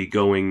he should be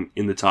going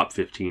in the top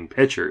 15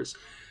 pitchers.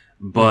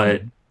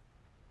 But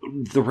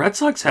the Red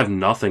Sox have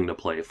nothing to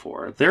play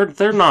for.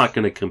 They're not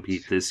going to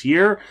compete this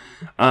year.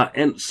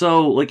 And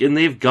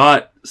they've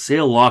got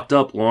Sale locked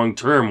up long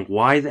term.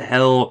 Why the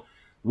hell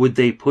would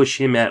they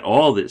push him at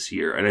all this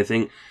year? And I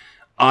think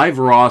I've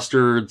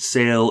rostered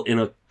Sale in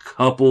a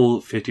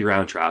couple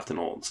 50-round draft and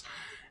holds.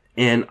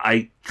 and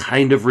I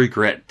kind of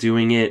regret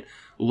doing it,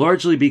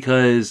 largely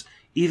because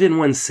even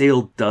when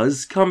Sale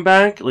does come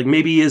back, like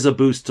maybe he is a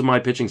boost to my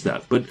pitching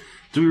staff, but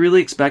do we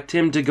really expect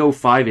him to go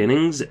 5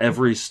 innings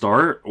every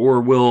start, or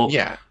will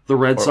the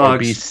Red Sox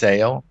be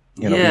Sale?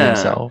 Be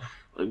himself.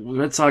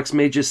 Red Sox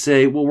may just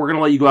say, well, we're going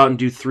to let you go out and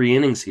do 3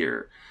 innings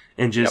here,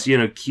 and just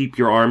keep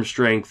your arm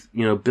strength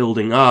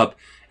building up,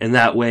 and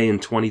that way in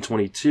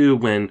 2022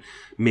 when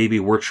maybe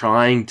we're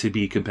trying to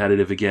be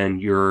competitive again,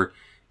 you're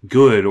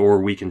good, or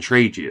we can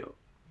trade you.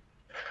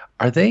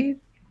 Are they?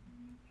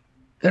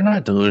 They're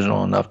not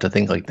delusional enough to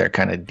think like they're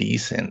kind of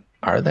decent,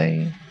 are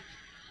they?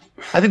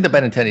 I think the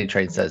Benintendi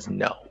trade says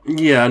no.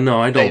 Yeah,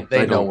 no, I don't.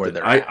 They know where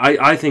they're at.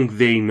 I think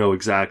they know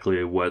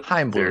exactly what.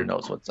 Heimblum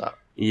knows what's up.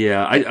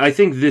 Yeah, I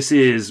think this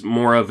is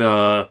more of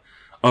a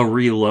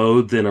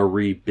reload than a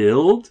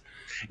rebuild.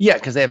 Yeah,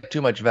 because they have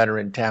too much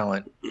veteran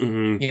talent.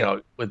 Mm-hmm.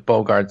 With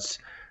Bogarts,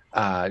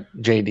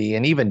 JD,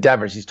 and even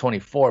Devers. He's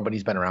 24, but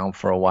he's been around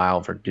for a while.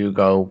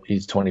 Verdugo,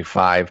 he's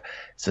 25.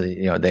 So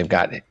they've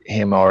got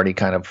him already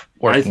kind of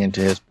working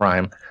into his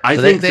prime. I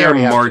think they're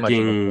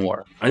marking.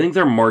 I think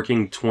they're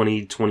marking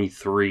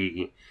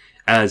 2023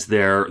 as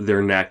their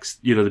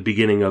next, the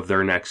beginning of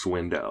their next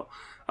window.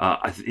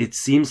 It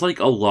seems like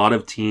a lot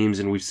of teams,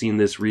 and we've seen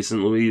this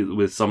recently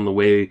with some of the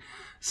way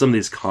some of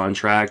these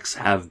contracts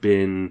have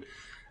been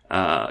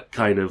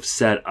kind of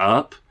set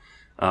up,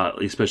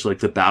 especially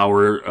like the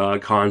Bauer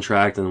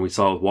contract, and we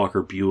saw with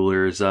Walker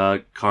Buehler's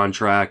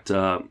contract,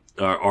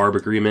 ARB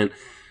agreement.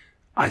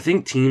 I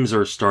think teams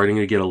are starting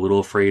to get a little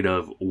afraid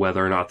of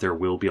whether or not there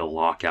will be a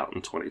lockout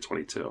in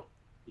 2022.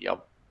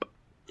 Yep.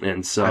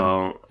 And so,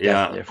 I'm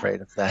definitely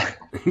afraid of that.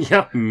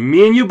 Yeah,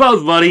 me and you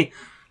both, buddy.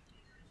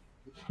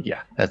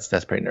 Yeah, that's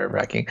pretty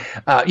nerve-wracking.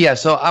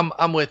 So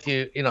I'm with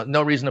you.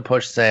 No reason to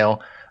push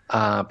Sale.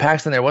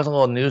 Paxton, there was a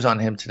little news on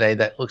him today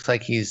that looks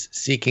like he's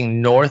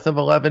seeking north of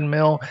 11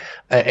 mil,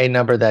 a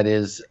number that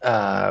is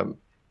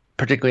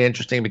particularly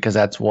interesting because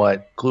that's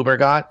what Kluber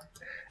got.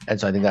 And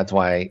so I think that's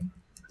why,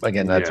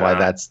 again, why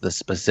that's the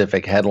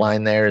specific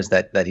headline there, is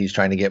that he's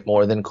trying to get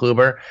more than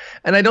Kluber.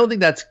 And I don't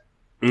think that's...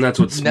 And that's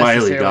what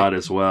Smiley got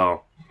as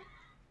well.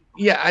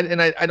 Yeah, I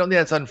don't think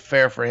that's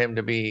unfair for him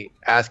to be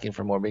asking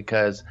for more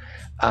because,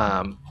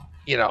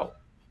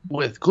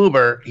 with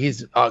Kluber,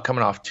 he's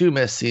coming off 2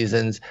 missed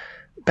seasons.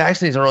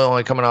 Paxton is really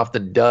only coming off the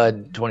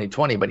dud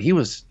 2020, but he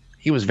was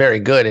very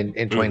good in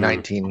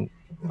 2019,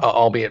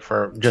 albeit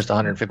for just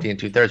 150 and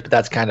 2/3. But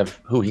that's kind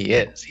of who he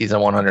is. He's a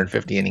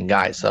 150 inning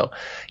guy. So,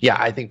 yeah,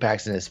 I think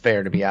Paxton is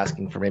fair to be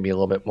asking for maybe a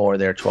little bit more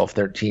there, 12,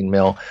 13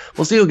 mil.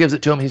 We'll see who gives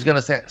it to him. He's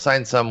going to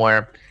sign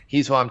somewhere.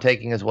 He's who I'm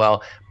taking as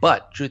well.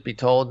 But truth be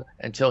told,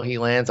 until he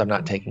lands, I'm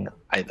not taking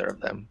either of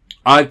them.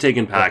 I've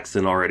taken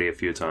Paxton already a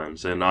few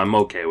times, and I'm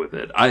okay with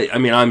it. I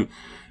mean, I'm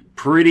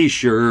pretty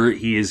sure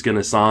he is going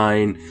to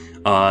sign.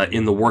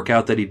 In the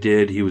workout that he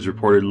did, he was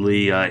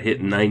reportedly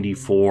hitting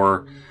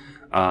 94.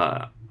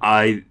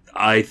 I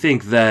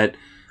think that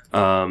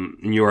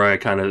you and I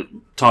kind of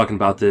talking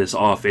about this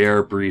off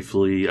air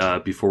briefly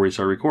before we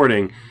start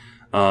recording.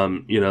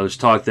 There's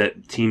talk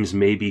that teams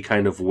may be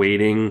kind of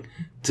waiting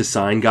to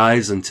sign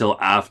guys until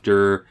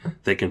after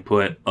they can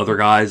put other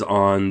guys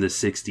on the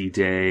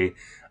 60-day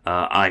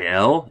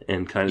IL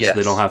and kind of so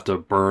they don't have to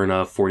burn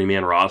a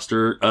 40-man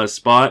roster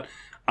spot.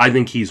 I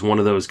think he's one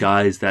of those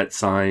guys that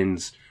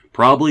signs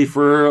probably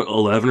for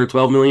 $11 or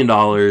 $12 million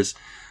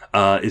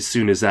as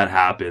soon as that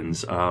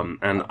happens.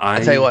 And I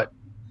tell you what,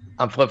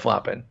 I'm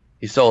flip-flopping.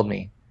 You sold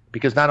me.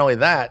 Because not only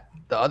that,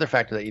 the other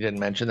factor that you didn't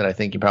mention that I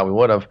think you probably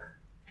would have,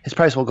 his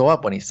price will go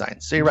up when he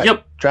signs. So you're right.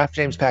 Yep. Draft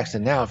James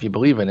Paxton now if you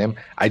believe in him.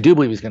 I do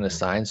believe he's going to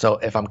sign. So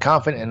if I'm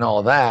confident in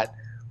all that,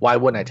 why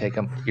wouldn't I take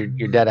him?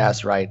 You're dead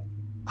ass right.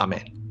 I'm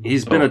in.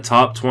 He's been a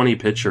top 20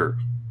 pitcher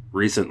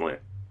recently.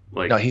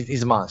 No,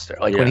 he's a monster.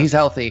 When he's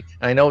healthy,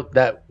 and I know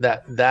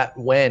that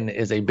win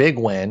is a big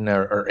win,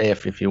 or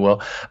if you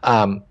will,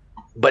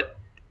 but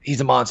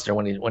he's a monster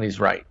when he's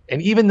right.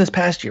 And even this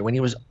past year, when he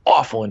was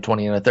awful in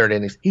 20 and a third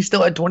innings, he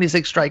still had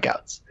 26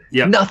 strikeouts.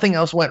 Yeah. Nothing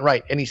else went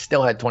right, and he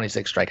still had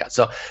 26 strikeouts.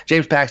 So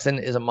James Paxton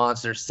is a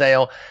monster.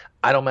 Sale,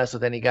 I don't mess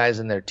with any guys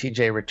in their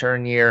TJ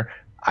return year.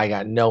 I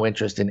got no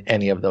interest in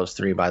any of those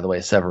 3, by the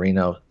way,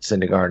 Severino,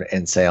 Syndergaard,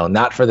 and Sale.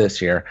 Not for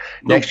this year.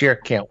 Nope. Next year,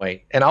 can't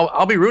wait. And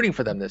I'll be rooting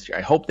for them this year.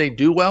 I hope they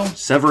do well.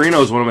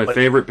 Severino is one of my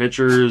favorite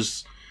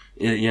pitchers,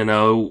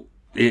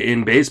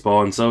 in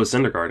baseball, and so is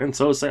Syndergaard, and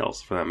so is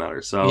Sales, for that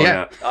matter. So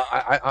yeah.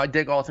 I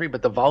dig all 3,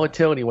 but the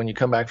volatility when you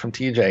come back from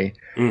TJ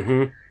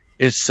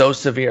is so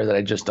severe that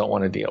I just don't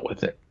want to deal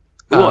with it.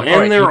 Well,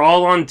 and they're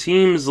all on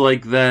teams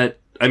like that.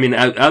 I mean,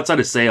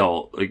 outside of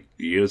Sale,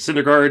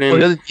 Syndergaard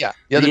and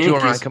the other 2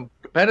 are on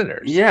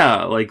competitors.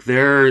 Yeah,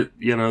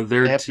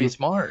 they have to be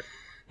smart.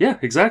 Yeah,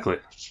 exactly.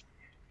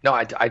 No,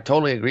 I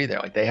totally agree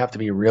there. They have to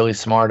be really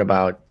smart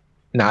about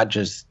not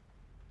just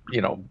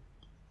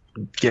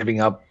giving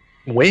up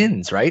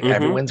wins, right? Mm-hmm.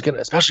 Everyone's gonna,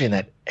 especially in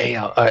that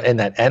in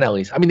that NL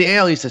East. I mean, the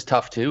AL East is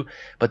tough too,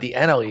 but the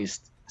NL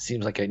East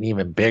seems like an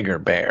even bigger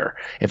bear.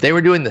 If they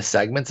were doing the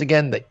segments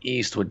again, the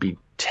East would be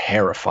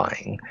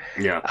terrifying.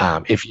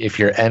 Yeah. If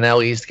your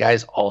NL East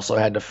guys also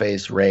had to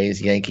face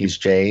Rays, Yankees,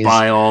 Jays,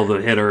 buy all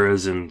the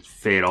hitters and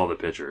fade all the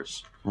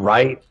pitchers.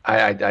 Right,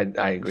 I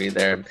agree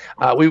there.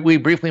 We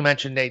briefly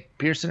mentioned Nate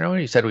Pearson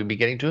earlier. You said we'd be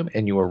getting to him,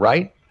 and you were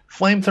right.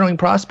 Flame-throwing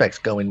prospects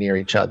going near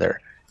each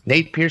other.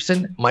 Nate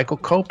Pearson, Michael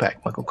Kopech.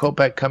 Michael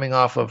Kopech coming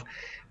off of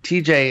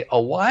TJ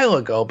a while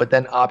ago, but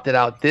then opted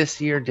out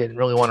this year, didn't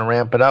really want to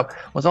ramp it up.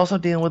 Was also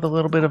dealing with a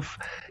little bit of,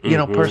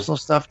 personal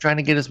stuff, trying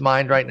to get his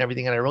mind right and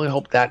everything, and I really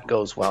hope that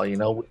goes well.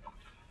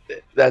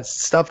 That's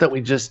stuff that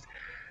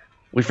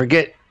we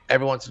forget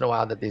every once in a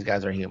while, that these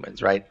guys are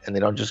humans, right? And they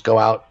don't just go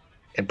out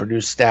and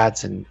produce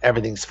stats and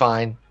everything's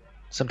fine.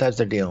 Sometimes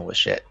they're dealing with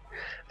shit.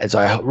 And so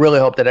I really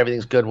hope that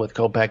everything's good with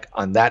Kopech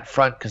on that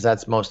front, because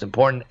that's most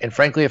important. And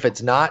frankly, if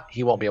it's not,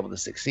 he won't be able to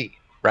succeed,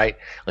 right?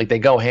 Like, they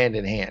go hand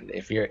in hand.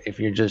 If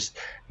you're just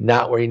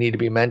not where you need to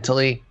be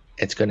mentally,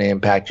 it's going to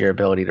impact your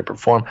ability to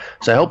perform.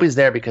 So I hope he's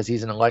there, because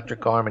he's an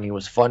electric arm, and he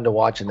was fun to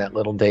watch in that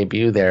little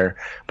debut there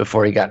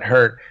before he got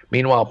hurt.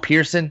 Meanwhile,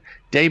 Pearson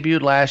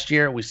debuted last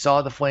year. We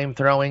saw the flame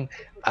throwing.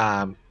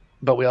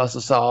 But we also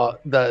saw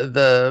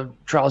the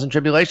trials and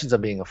tribulations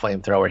of being a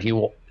flamethrower.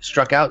 He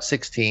struck out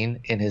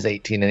 16 in his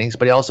 18 innings,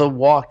 but he also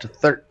walked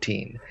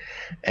 13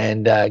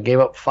 and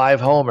gave up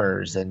 5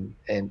 homers and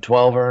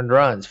 12 earned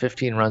runs,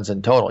 15 runs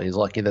in total. He's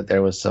lucky that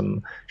there was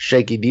some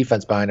shaky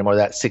defense behind him, or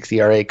that 6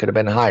 ERA could have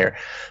been higher.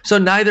 So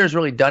neither has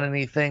really done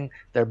anything.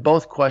 They're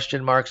both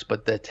question marks,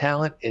 but the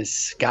talent is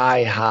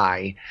sky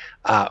high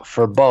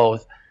for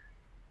both.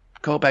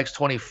 Kopech's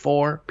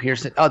 24,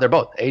 Pearson. Oh, they're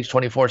both age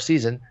 24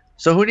 season.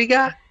 So who do you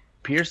got?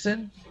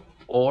 Pearson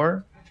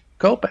or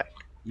Kopech?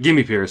 Give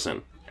me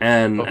Pearson.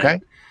 And, okay.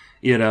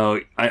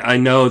 I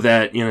know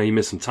that, he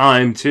missed some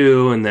time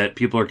too, and that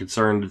people are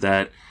concerned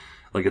that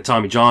like a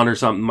Tommy John or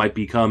something might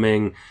be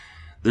coming.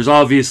 There's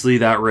obviously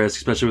that risk,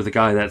 especially with a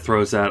guy that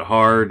throws that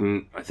hard,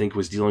 and I think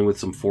was dealing with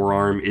some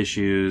forearm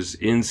issues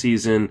in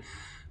season.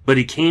 But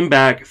he came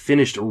back,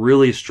 finished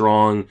really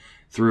strong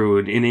through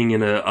an inning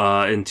in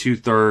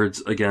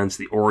 2/3 against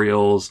the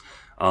Orioles.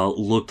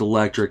 Looked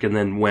electric, and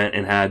then went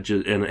and had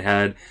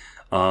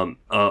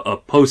a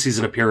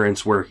postseason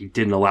appearance where he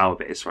didn't allow a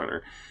base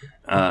runner.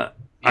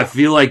 I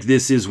feel like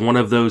this is one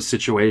of those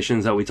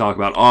situations that we talk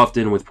about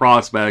often with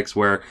prospects,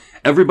 where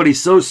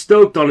everybody's so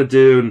stoked on a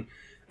dude,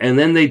 and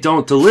then they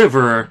don't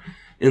deliver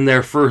in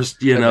their first,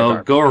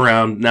 go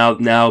around.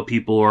 Now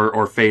people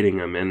are fading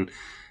him, and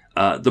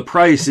the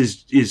price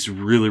is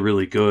really,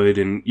 really good.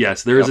 And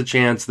yes, there is a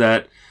chance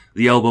that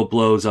the elbow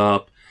blows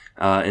up.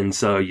 And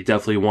so you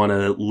definitely want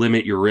to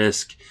limit your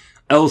risk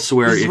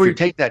elsewhere. This is where you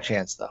take that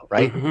chance, though,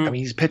 right? Mm-hmm. I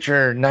mean, he's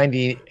pitcher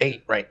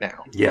 98 right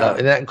now. Yeah.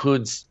 And that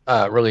includes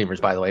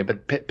relievers, by the way,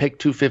 but pick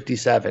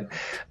 257,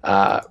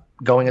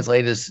 going as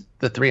late as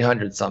the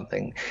 300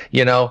 something,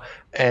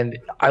 and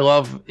I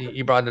love,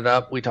 you brought it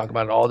up. We talk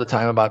about it all the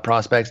time about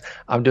prospects.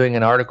 I'm doing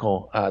an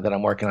article that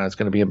I'm working on. It's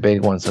going to be a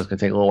big one, so it's going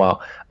to take a little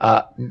while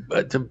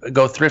to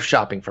go thrift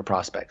shopping for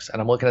prospects.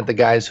 And I'm looking at the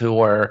guys who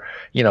were,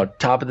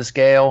 top of the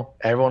scale.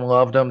 Everyone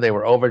loved them. They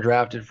were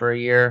overdrafted for a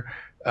year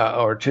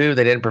or two.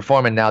 They didn't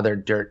perform, and now they're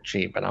dirt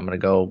cheap. And I'm going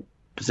to go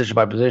position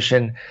by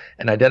position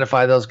and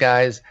identify those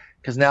guys,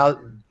 because now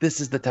this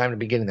is the time to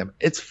be getting them.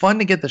 It's fun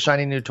to get the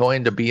shiny new toy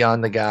and to be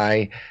on the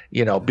guy,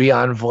 be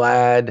on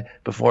Vlad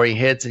before he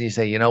hits, and you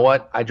say, you know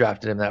what, I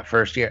drafted him that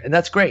first year, and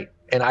that's great,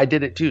 and I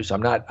did it too. So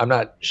I'm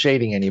not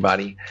shading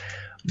anybody,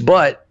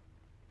 but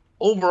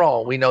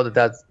overall, we know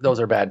that those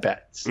are bad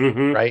bets,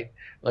 right?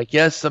 Like,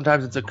 yes,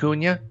 sometimes it's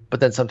Acuna,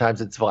 but then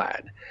sometimes it's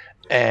Vlad,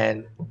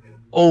 and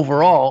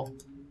overall,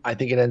 I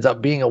think it ends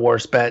up being a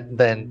worse bet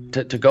than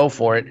to go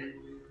for it.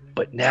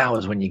 But now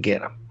is when you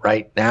get them,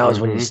 right? Now is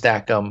when you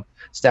stack them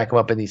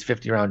up in these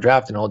 50-round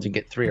drafting holds. You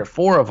get 3 or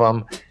 4 of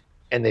them,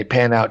 and they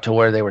pan out to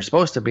where they were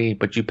supposed to be,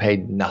 but you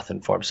paid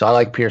nothing for them. So I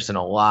like Pearson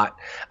a lot.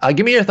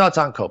 Give me your thoughts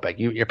on Kopech.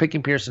 You're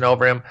picking Pearson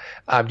over him.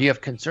 Do you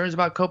have concerns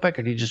about Kopech,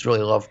 or do you just really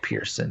love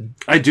Pearson?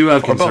 I do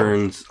have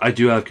concerns. I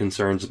do have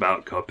concerns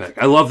about Kopech.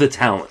 I love the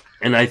talent,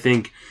 and I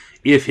think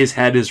if his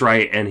head is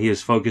right and he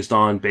is focused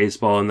on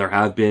baseball, and there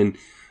have been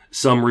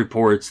some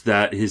reports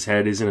that his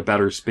head is in a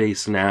better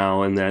space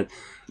now, and that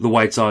the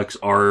White Sox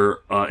are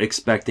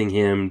expecting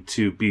him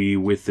to be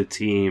with the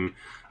team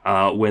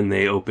when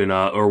they open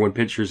up, or when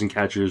pitchers and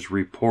catchers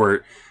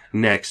report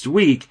next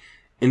week.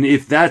 And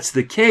if that's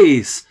the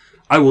case,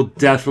 I will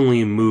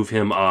definitely move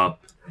him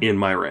up in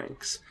my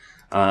ranks.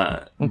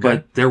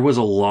 But there was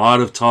a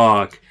lot of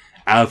talk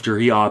after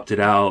he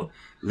opted out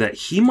that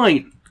he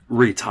might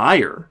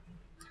retire.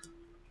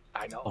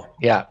 I know.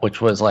 Yeah, which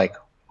was like,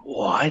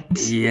 what?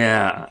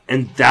 Yeah,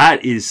 and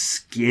that is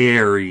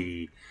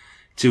scary,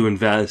 to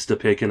invest a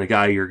pick in a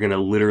guy you're going to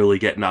literally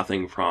get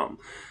nothing from.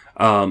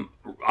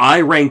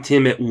 I ranked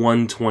him at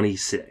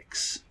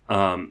 126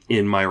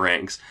 in my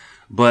ranks,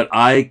 but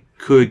I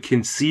could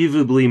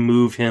conceivably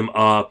move him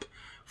up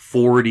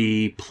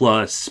 40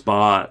 plus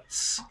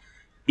spots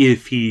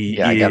if he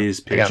is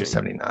pitching. I got him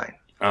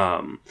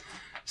 79.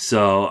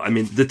 So, I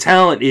mean, the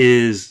talent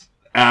is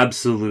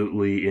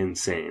absolutely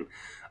insane.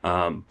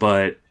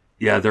 But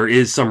Yeah, there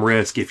is some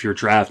risk if you're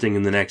drafting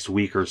in the next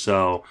week or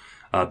so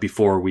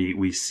before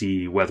we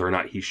see whether or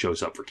not he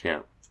shows up for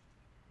camp.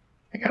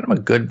 I got him a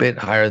good bit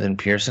higher than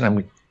Pearson.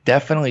 I'm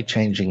definitely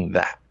changing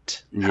that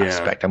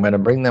aspect. I'm going to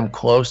bring them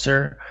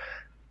closer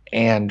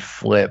and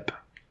flip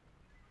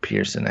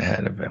Pearson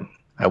ahead of him.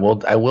 I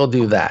will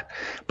do that.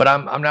 But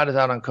I'm not as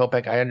out on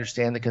Kopech. I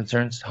understand the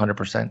concerns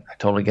 100%. I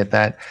totally get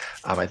that.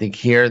 I think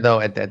here, though,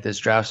 at this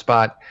draft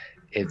spot,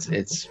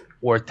 it's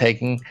worth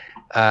taking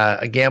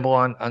a gamble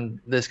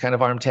on this kind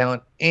of arm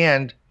talent.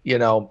 And,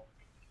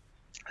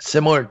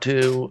 similar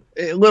to,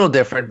 a little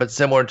different, but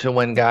similar to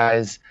when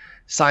guys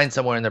sign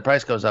somewhere and their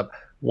price goes up,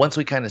 once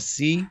we kind of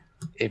see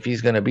if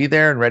he's going to be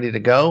there and ready to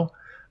go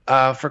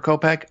for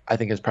Kopech, I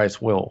think his price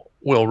will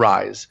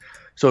rise.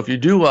 So if you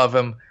do love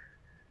him,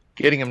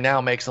 getting him now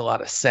makes a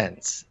lot of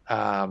sense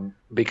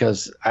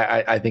because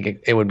I think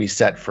it would be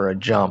set for a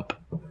jump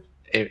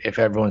if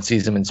everyone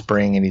sees him in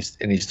spring and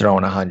he's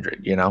throwing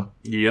 100,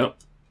 Yep.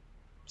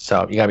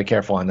 So you got to be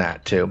careful on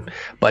that too.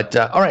 But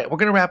all right, we're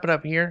going to wrap it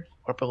up here.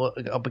 We're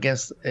up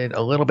against it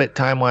a little bit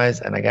time-wise,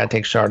 and I got to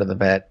take Char to the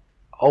vet.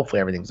 Hopefully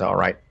everything's all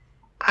right.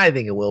 I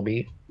think it will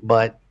be,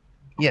 but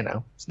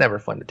it's never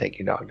fun to take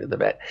your dog to the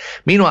vet.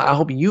 Meanwhile, I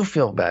hope you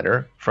feel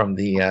better from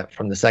the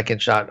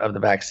second shot of the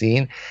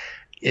vaccine.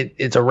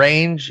 It's a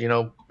range.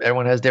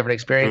 Everyone has different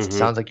experience. Mm-hmm. It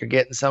sounds like you're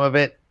getting some of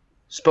it.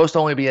 Supposed to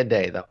only be a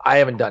day, though. I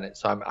haven't done it,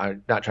 so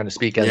I'm not trying to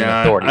speak as an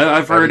authority.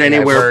 I've heard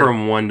anywhere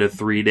from 1 to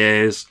 3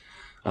 days.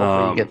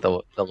 Hopefully you get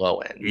the low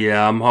end.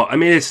 Yeah,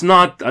 it's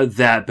not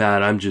that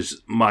bad.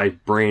 My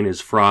brain is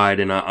fried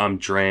and I'm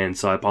drained,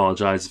 so I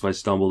apologize if I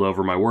stumbled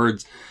over my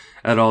words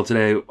at all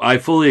today. I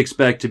fully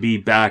expect to be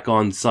back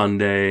on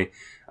Sunday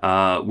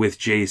with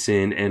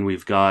Jason, and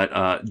we've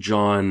got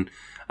John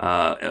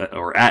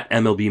or at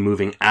MLB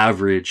Moving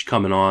Average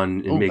coming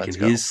on and making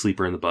his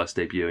Sleeper in the Bus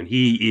debut, and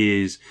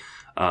he is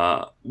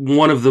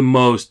one of the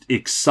most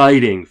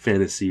exciting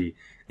fantasy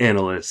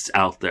analysts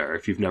out there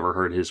if you've never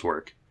heard his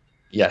work.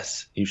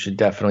 Yes, you should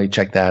definitely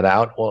check that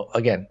out. Well,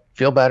 again,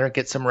 feel better,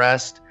 get some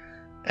rest,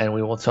 and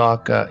we will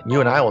talk.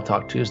 You and I will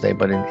talk Tuesday,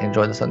 but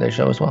enjoy the Sunday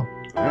show as well.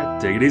 All right,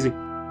 take it easy.